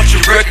 my fault your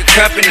record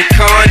company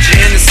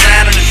conjure in the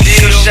sign of the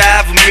deal, shy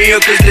of a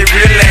meal, cause they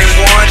really ain't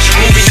want you.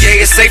 Moving, yeah,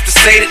 it's safe to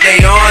say that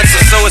they on,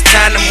 so it's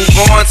time to move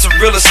on to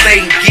real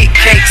estate and get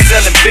cake,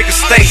 selling big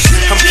estates.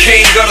 I'm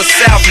king of the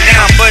South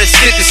now, but it's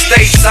 50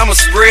 states. I'ma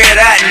spread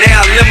out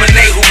now,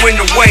 eliminate who in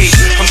the way.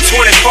 I'm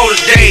 24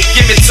 today,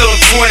 give me till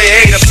I'm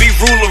 28. I'll be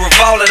ruler of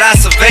all that I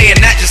survey,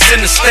 and not just in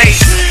the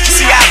States.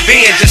 See, I've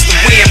been just to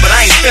win, but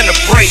I ain't finna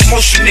break.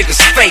 Most you niggas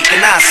fake,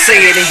 and I say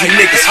it in you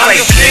niggas fake.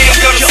 I'm the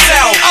king of the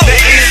South,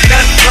 there is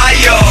nothing like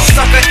ya.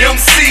 Sucker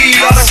MC,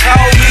 all the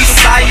call me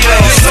sire.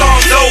 This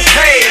song's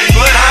okay,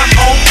 but I'm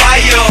on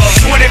fire.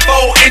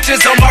 24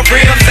 inches on my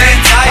rims and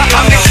tires.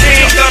 I'm the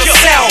king of the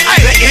South,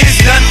 there is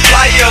nothing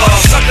like ya.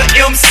 Sucker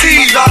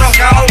MC, all the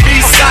call me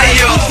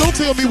sire. Don't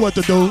tell me what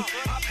to do.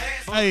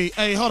 Hey,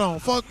 hold on.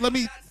 Fuck, let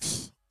me.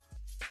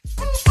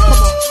 Come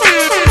on.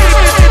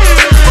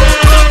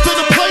 I'm not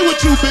gonna play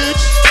with you,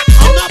 bitch.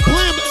 I'm not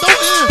playing.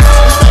 Don't end.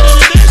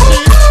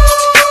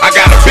 I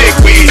got a big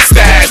weed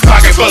stash,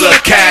 pocket full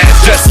of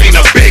cash. Just seen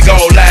a big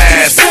old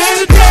ass.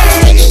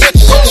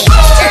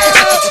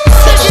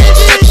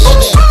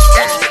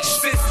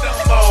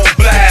 System on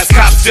blast,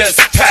 cops just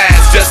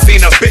passed. Just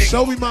seen a big.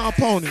 Show me my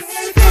opponent.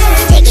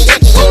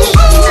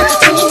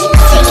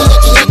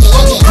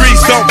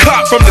 Grease don't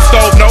pop from the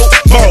stove, no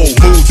more.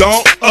 Moved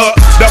on up,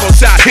 double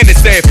shot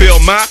Hennessy, fill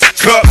my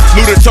cup.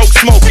 Luda choke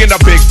smoke in a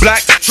big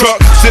black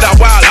truck. Shit, I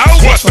wild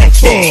out. What the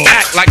fuck?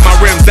 Act like my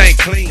rims ain't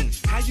clean.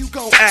 How you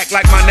gon' act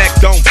like my neck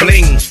don't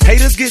bling?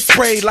 Haters get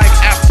sprayed like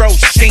Afro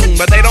Sheen,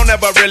 but they don't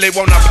ever really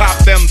wanna pop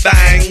them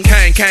things.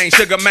 Kang,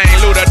 Sugar Man,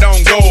 Luda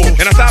don't go.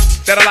 And I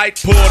stopped that a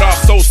light pulled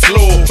off so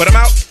slow. But I'm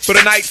out for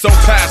the night, so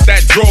past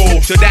that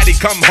drove. Till daddy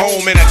come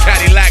home in a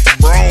Cadillac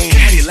Brougham.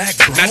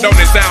 Now don't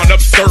it sound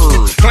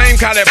absurd? Claim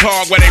College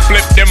Park where they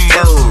flip them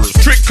birds.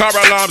 Trick car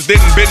alarms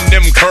didn't bend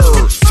them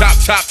curves. Chop,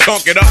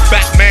 chunk it up,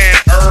 Batman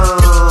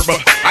herb.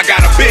 I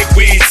got a big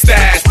weed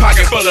stash,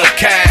 pocket full of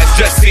cash.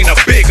 Just seen a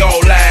big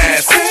old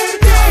ass.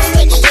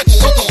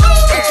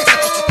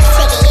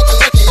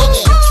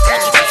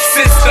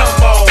 System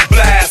on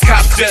blast,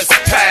 cops just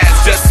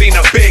passed. Just seen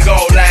a big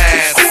old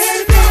ass.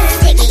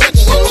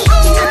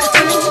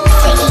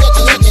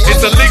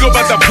 It's illegal,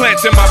 but the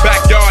plants in my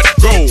backyard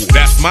grow.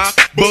 That's my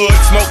bud.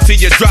 Smoke till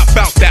you drop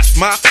out. That's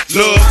my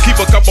love. Keep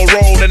a couple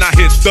roll and I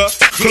hit the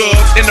club.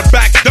 In the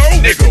back door,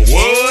 nigga,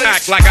 what?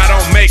 Act like I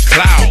don't make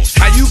clouds.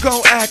 How you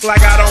gon' act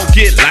like I don't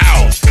get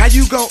loud? How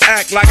you gon'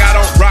 act like I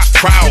don't rock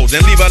crowds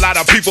and leave a lot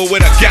of people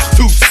with a gap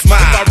tooth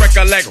smile? If I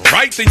recollect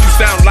right, then you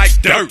sound like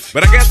dirt.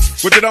 But I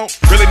guess what you don't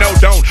really know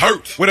don't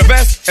hurt. With a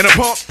vest and a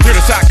pump, hear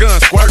the shotgun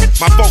squirt.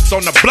 My folks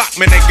on the block,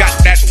 man, they got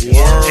that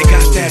word. They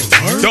got that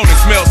word. Don't it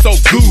smell so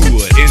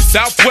good? In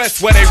Southwest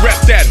where they rep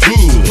that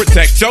hood.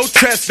 Protect your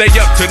chest, they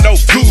up to no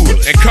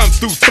good. And come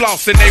through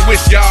floss and they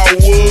wish y'all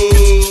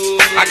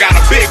would. I got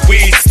a big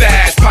weed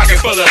stash, pocket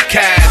full of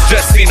cash.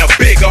 Just seen a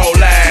big old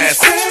ass.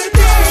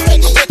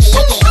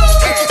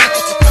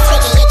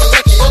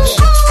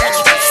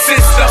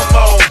 System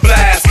on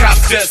blast,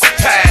 cops just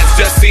passed.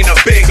 Just seen a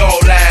big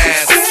old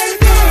ass.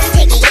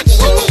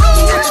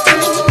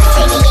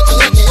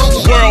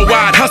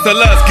 Worldwide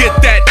hustlers,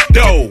 get that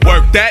dough,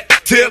 work that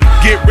tip,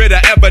 get rid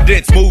of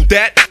evidence, move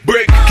that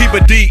brick, keep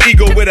a D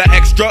eagle with an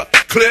extra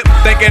clip.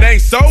 Think it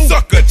ain't so?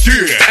 Sucker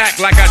dick. Act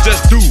like I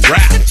just do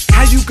rap.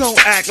 How you gon'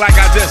 act like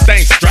I just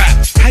ain't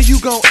strapped? How you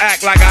gon'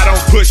 act like I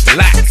don't push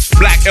lax?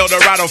 Black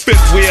Eldorado,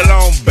 fifth wheel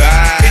on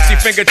back. Itchy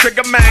finger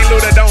trigger, man,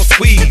 Luda don't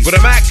squeeze. With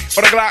a Mac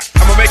or the Glock,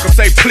 I'ma make them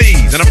say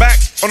please. And I'm back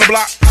on the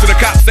block to the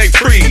cops say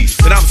freeze.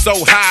 And I'm so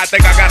high, I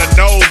think I got a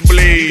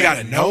nosebleed. You got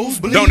a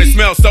nosebleed? Don't it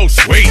smell so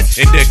sweet?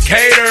 In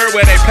Decatur,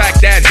 where they pack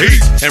that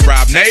heat. And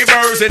rob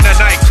neighbors in the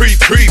night, creep.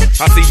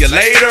 I'll see you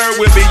later,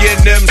 we'll be in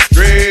them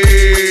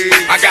streets.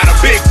 I got a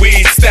big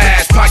weed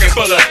stash, pocket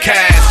full of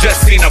cash.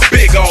 Just seen a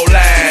big old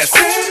ass.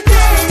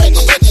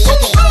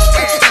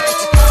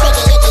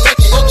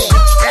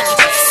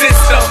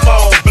 System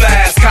on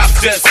blast,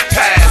 cops just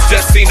passed.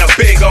 Just seen a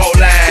big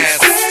old ass.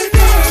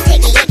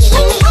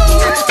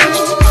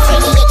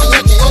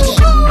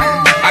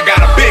 I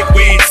got a big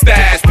weed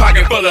stash,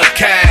 pocket full of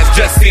cash.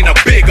 Just seen a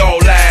big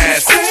old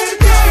ass.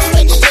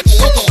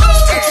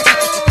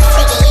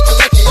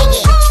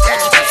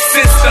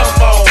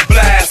 System on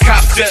blast,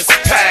 cops just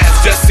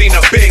passed. Just seen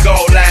a big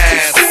old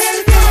ass.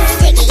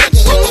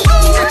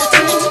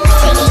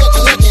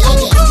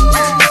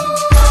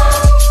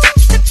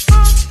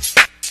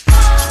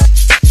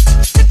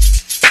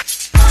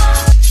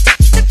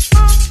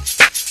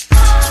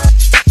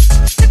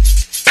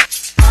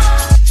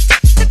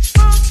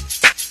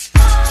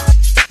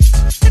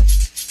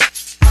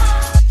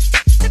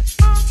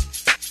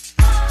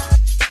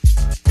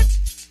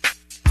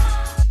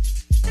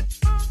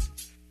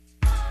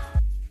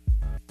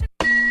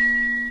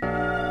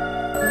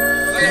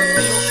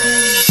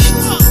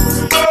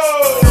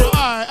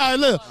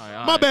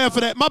 my bad for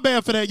that. My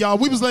bad for that, y'all.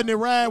 We was letting it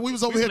ride. We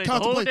was over here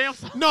contemplating. We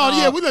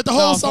let the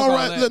whole song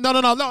ride.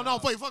 No,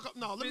 wait, fuck up.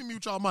 No, let me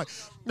mute y'all mic.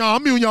 No,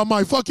 I'm muting y'all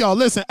mic. Fuck y'all.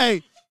 Listen,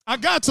 hey, I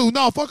got to.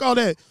 No, fuck all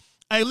that.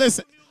 Hey,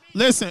 listen.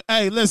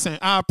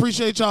 I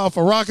appreciate y'all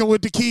for rocking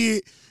with the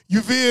kid.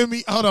 You feel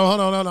me? Hold on.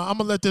 I'm going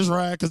to let this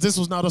ride because this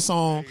was not a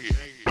song.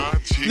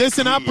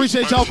 Listen, I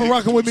appreciate y'all for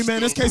rocking with me,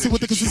 man. It's Casey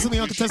with the Consistently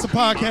Uncontested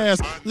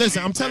Podcast.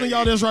 Listen, I'm telling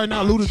y'all this right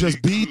now. Luda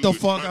just beat the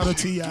fuck out of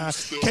T.I.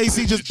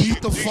 Casey just beat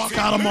the fuck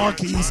out of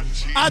Marquise.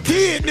 I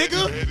did,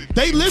 nigga.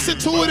 They listened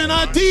to it and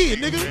I did,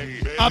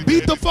 nigga. I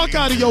beat the fuck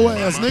out of your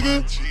ass,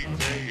 nigga.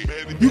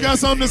 You got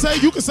something to say?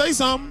 You can say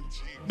something.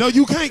 No,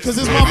 you can't because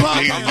it's my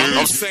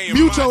podcast.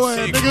 Mute your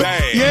ass, nigga.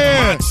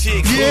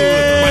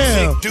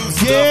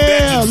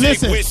 Yeah.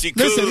 Listen.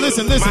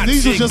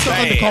 These are just the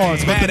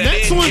undercards. But the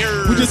next one,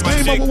 we just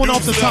came up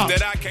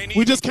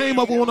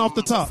with one off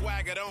the top.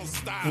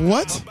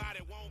 What?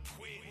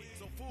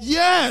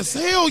 Yes,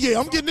 hell yeah.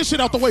 I'm getting this shit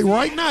out the way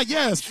right now.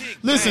 Yes.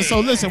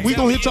 Listen, we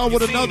gonna hit y'all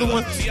with another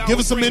one. Give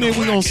us a minute.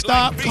 We gonna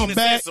stop, come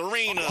back.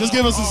 Just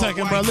give us a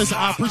second, bro. Listen,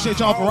 I appreciate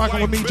y'all for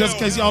rocking with me just in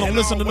case y'all don't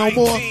listen to no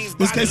more.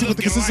 This Casey with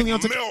the Consistently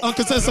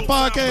Uncontested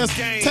Podcast.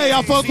 Tay,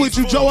 I fuck with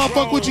you. Joe, I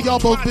fuck with you. Y'all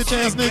both bitch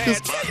ass niggas.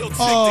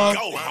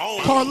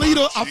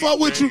 Carlita, I fuck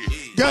with you.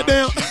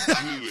 Goddamn.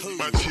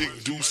 My chick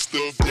do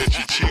stuff that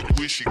your chick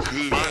wish she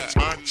could.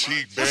 My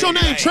chick What's your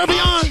name?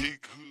 Trevion?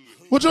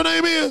 What your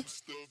name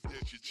is?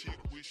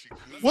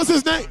 What's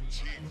his name?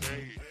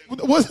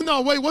 What's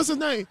his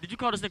name? Did you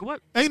call this nigga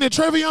what? Ain't it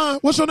Trevion?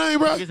 What's your name,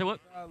 bro? You said what?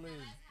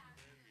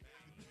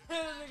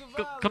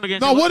 Come again.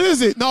 No, what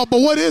is it? No, but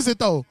what is it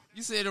though?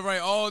 You said it right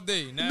all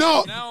day.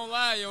 Now don't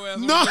lie your ass.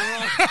 No.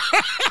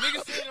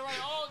 Nigga said it right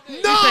all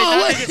day. No,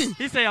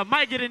 he say I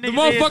might get a nigga. The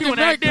motherfucking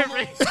right.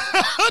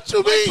 What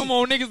you mean? Come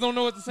on, niggas don't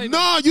know what to say.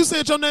 No, you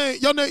said your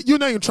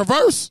name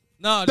Traverse.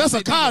 No, that's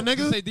a car, nigga.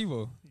 Just say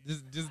Devo.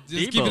 Just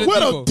keep it a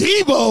what Devo. A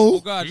Devo? Oh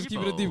God, just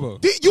keep it a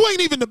Devo. You ain't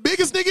even the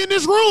biggest nigga in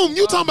this room.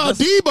 You talking about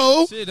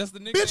Devo? Shit, that's the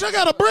nigga. Bitch, I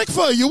got a brick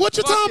for you. What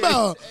you talking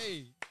about?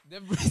 Hey,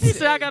 he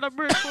said I got a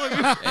brick for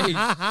you. Hey.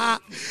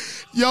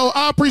 Yo,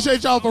 I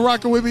appreciate y'all for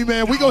rocking with me,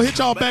 man. We gonna hit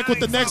y'all back with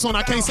the next one.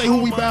 I can't say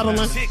who we battling,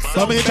 but I'm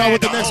gonna hit y'all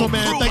with the next one,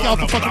 man. Thank y'all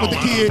for fucking with the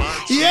kid.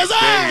 Yes,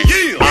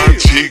 sir. My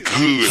chick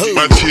hood.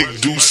 My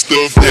chick do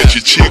stuff that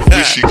your chick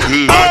wish she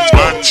could.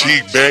 My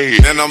chick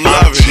bad, and I'm loving.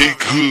 My chick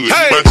hood.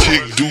 My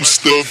chick do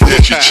stuff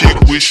that your chick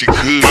wish she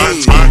could.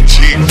 My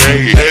chick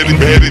bad, had it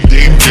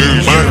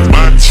dangerous.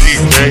 My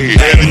chick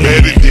bad, had it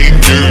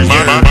dangerous.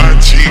 My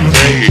chick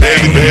bad,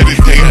 had it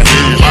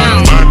dangerous.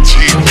 My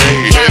chick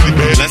bad, had it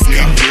dangerous.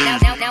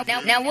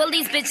 Now all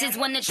these bitches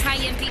wanna try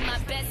and be my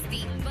bestie.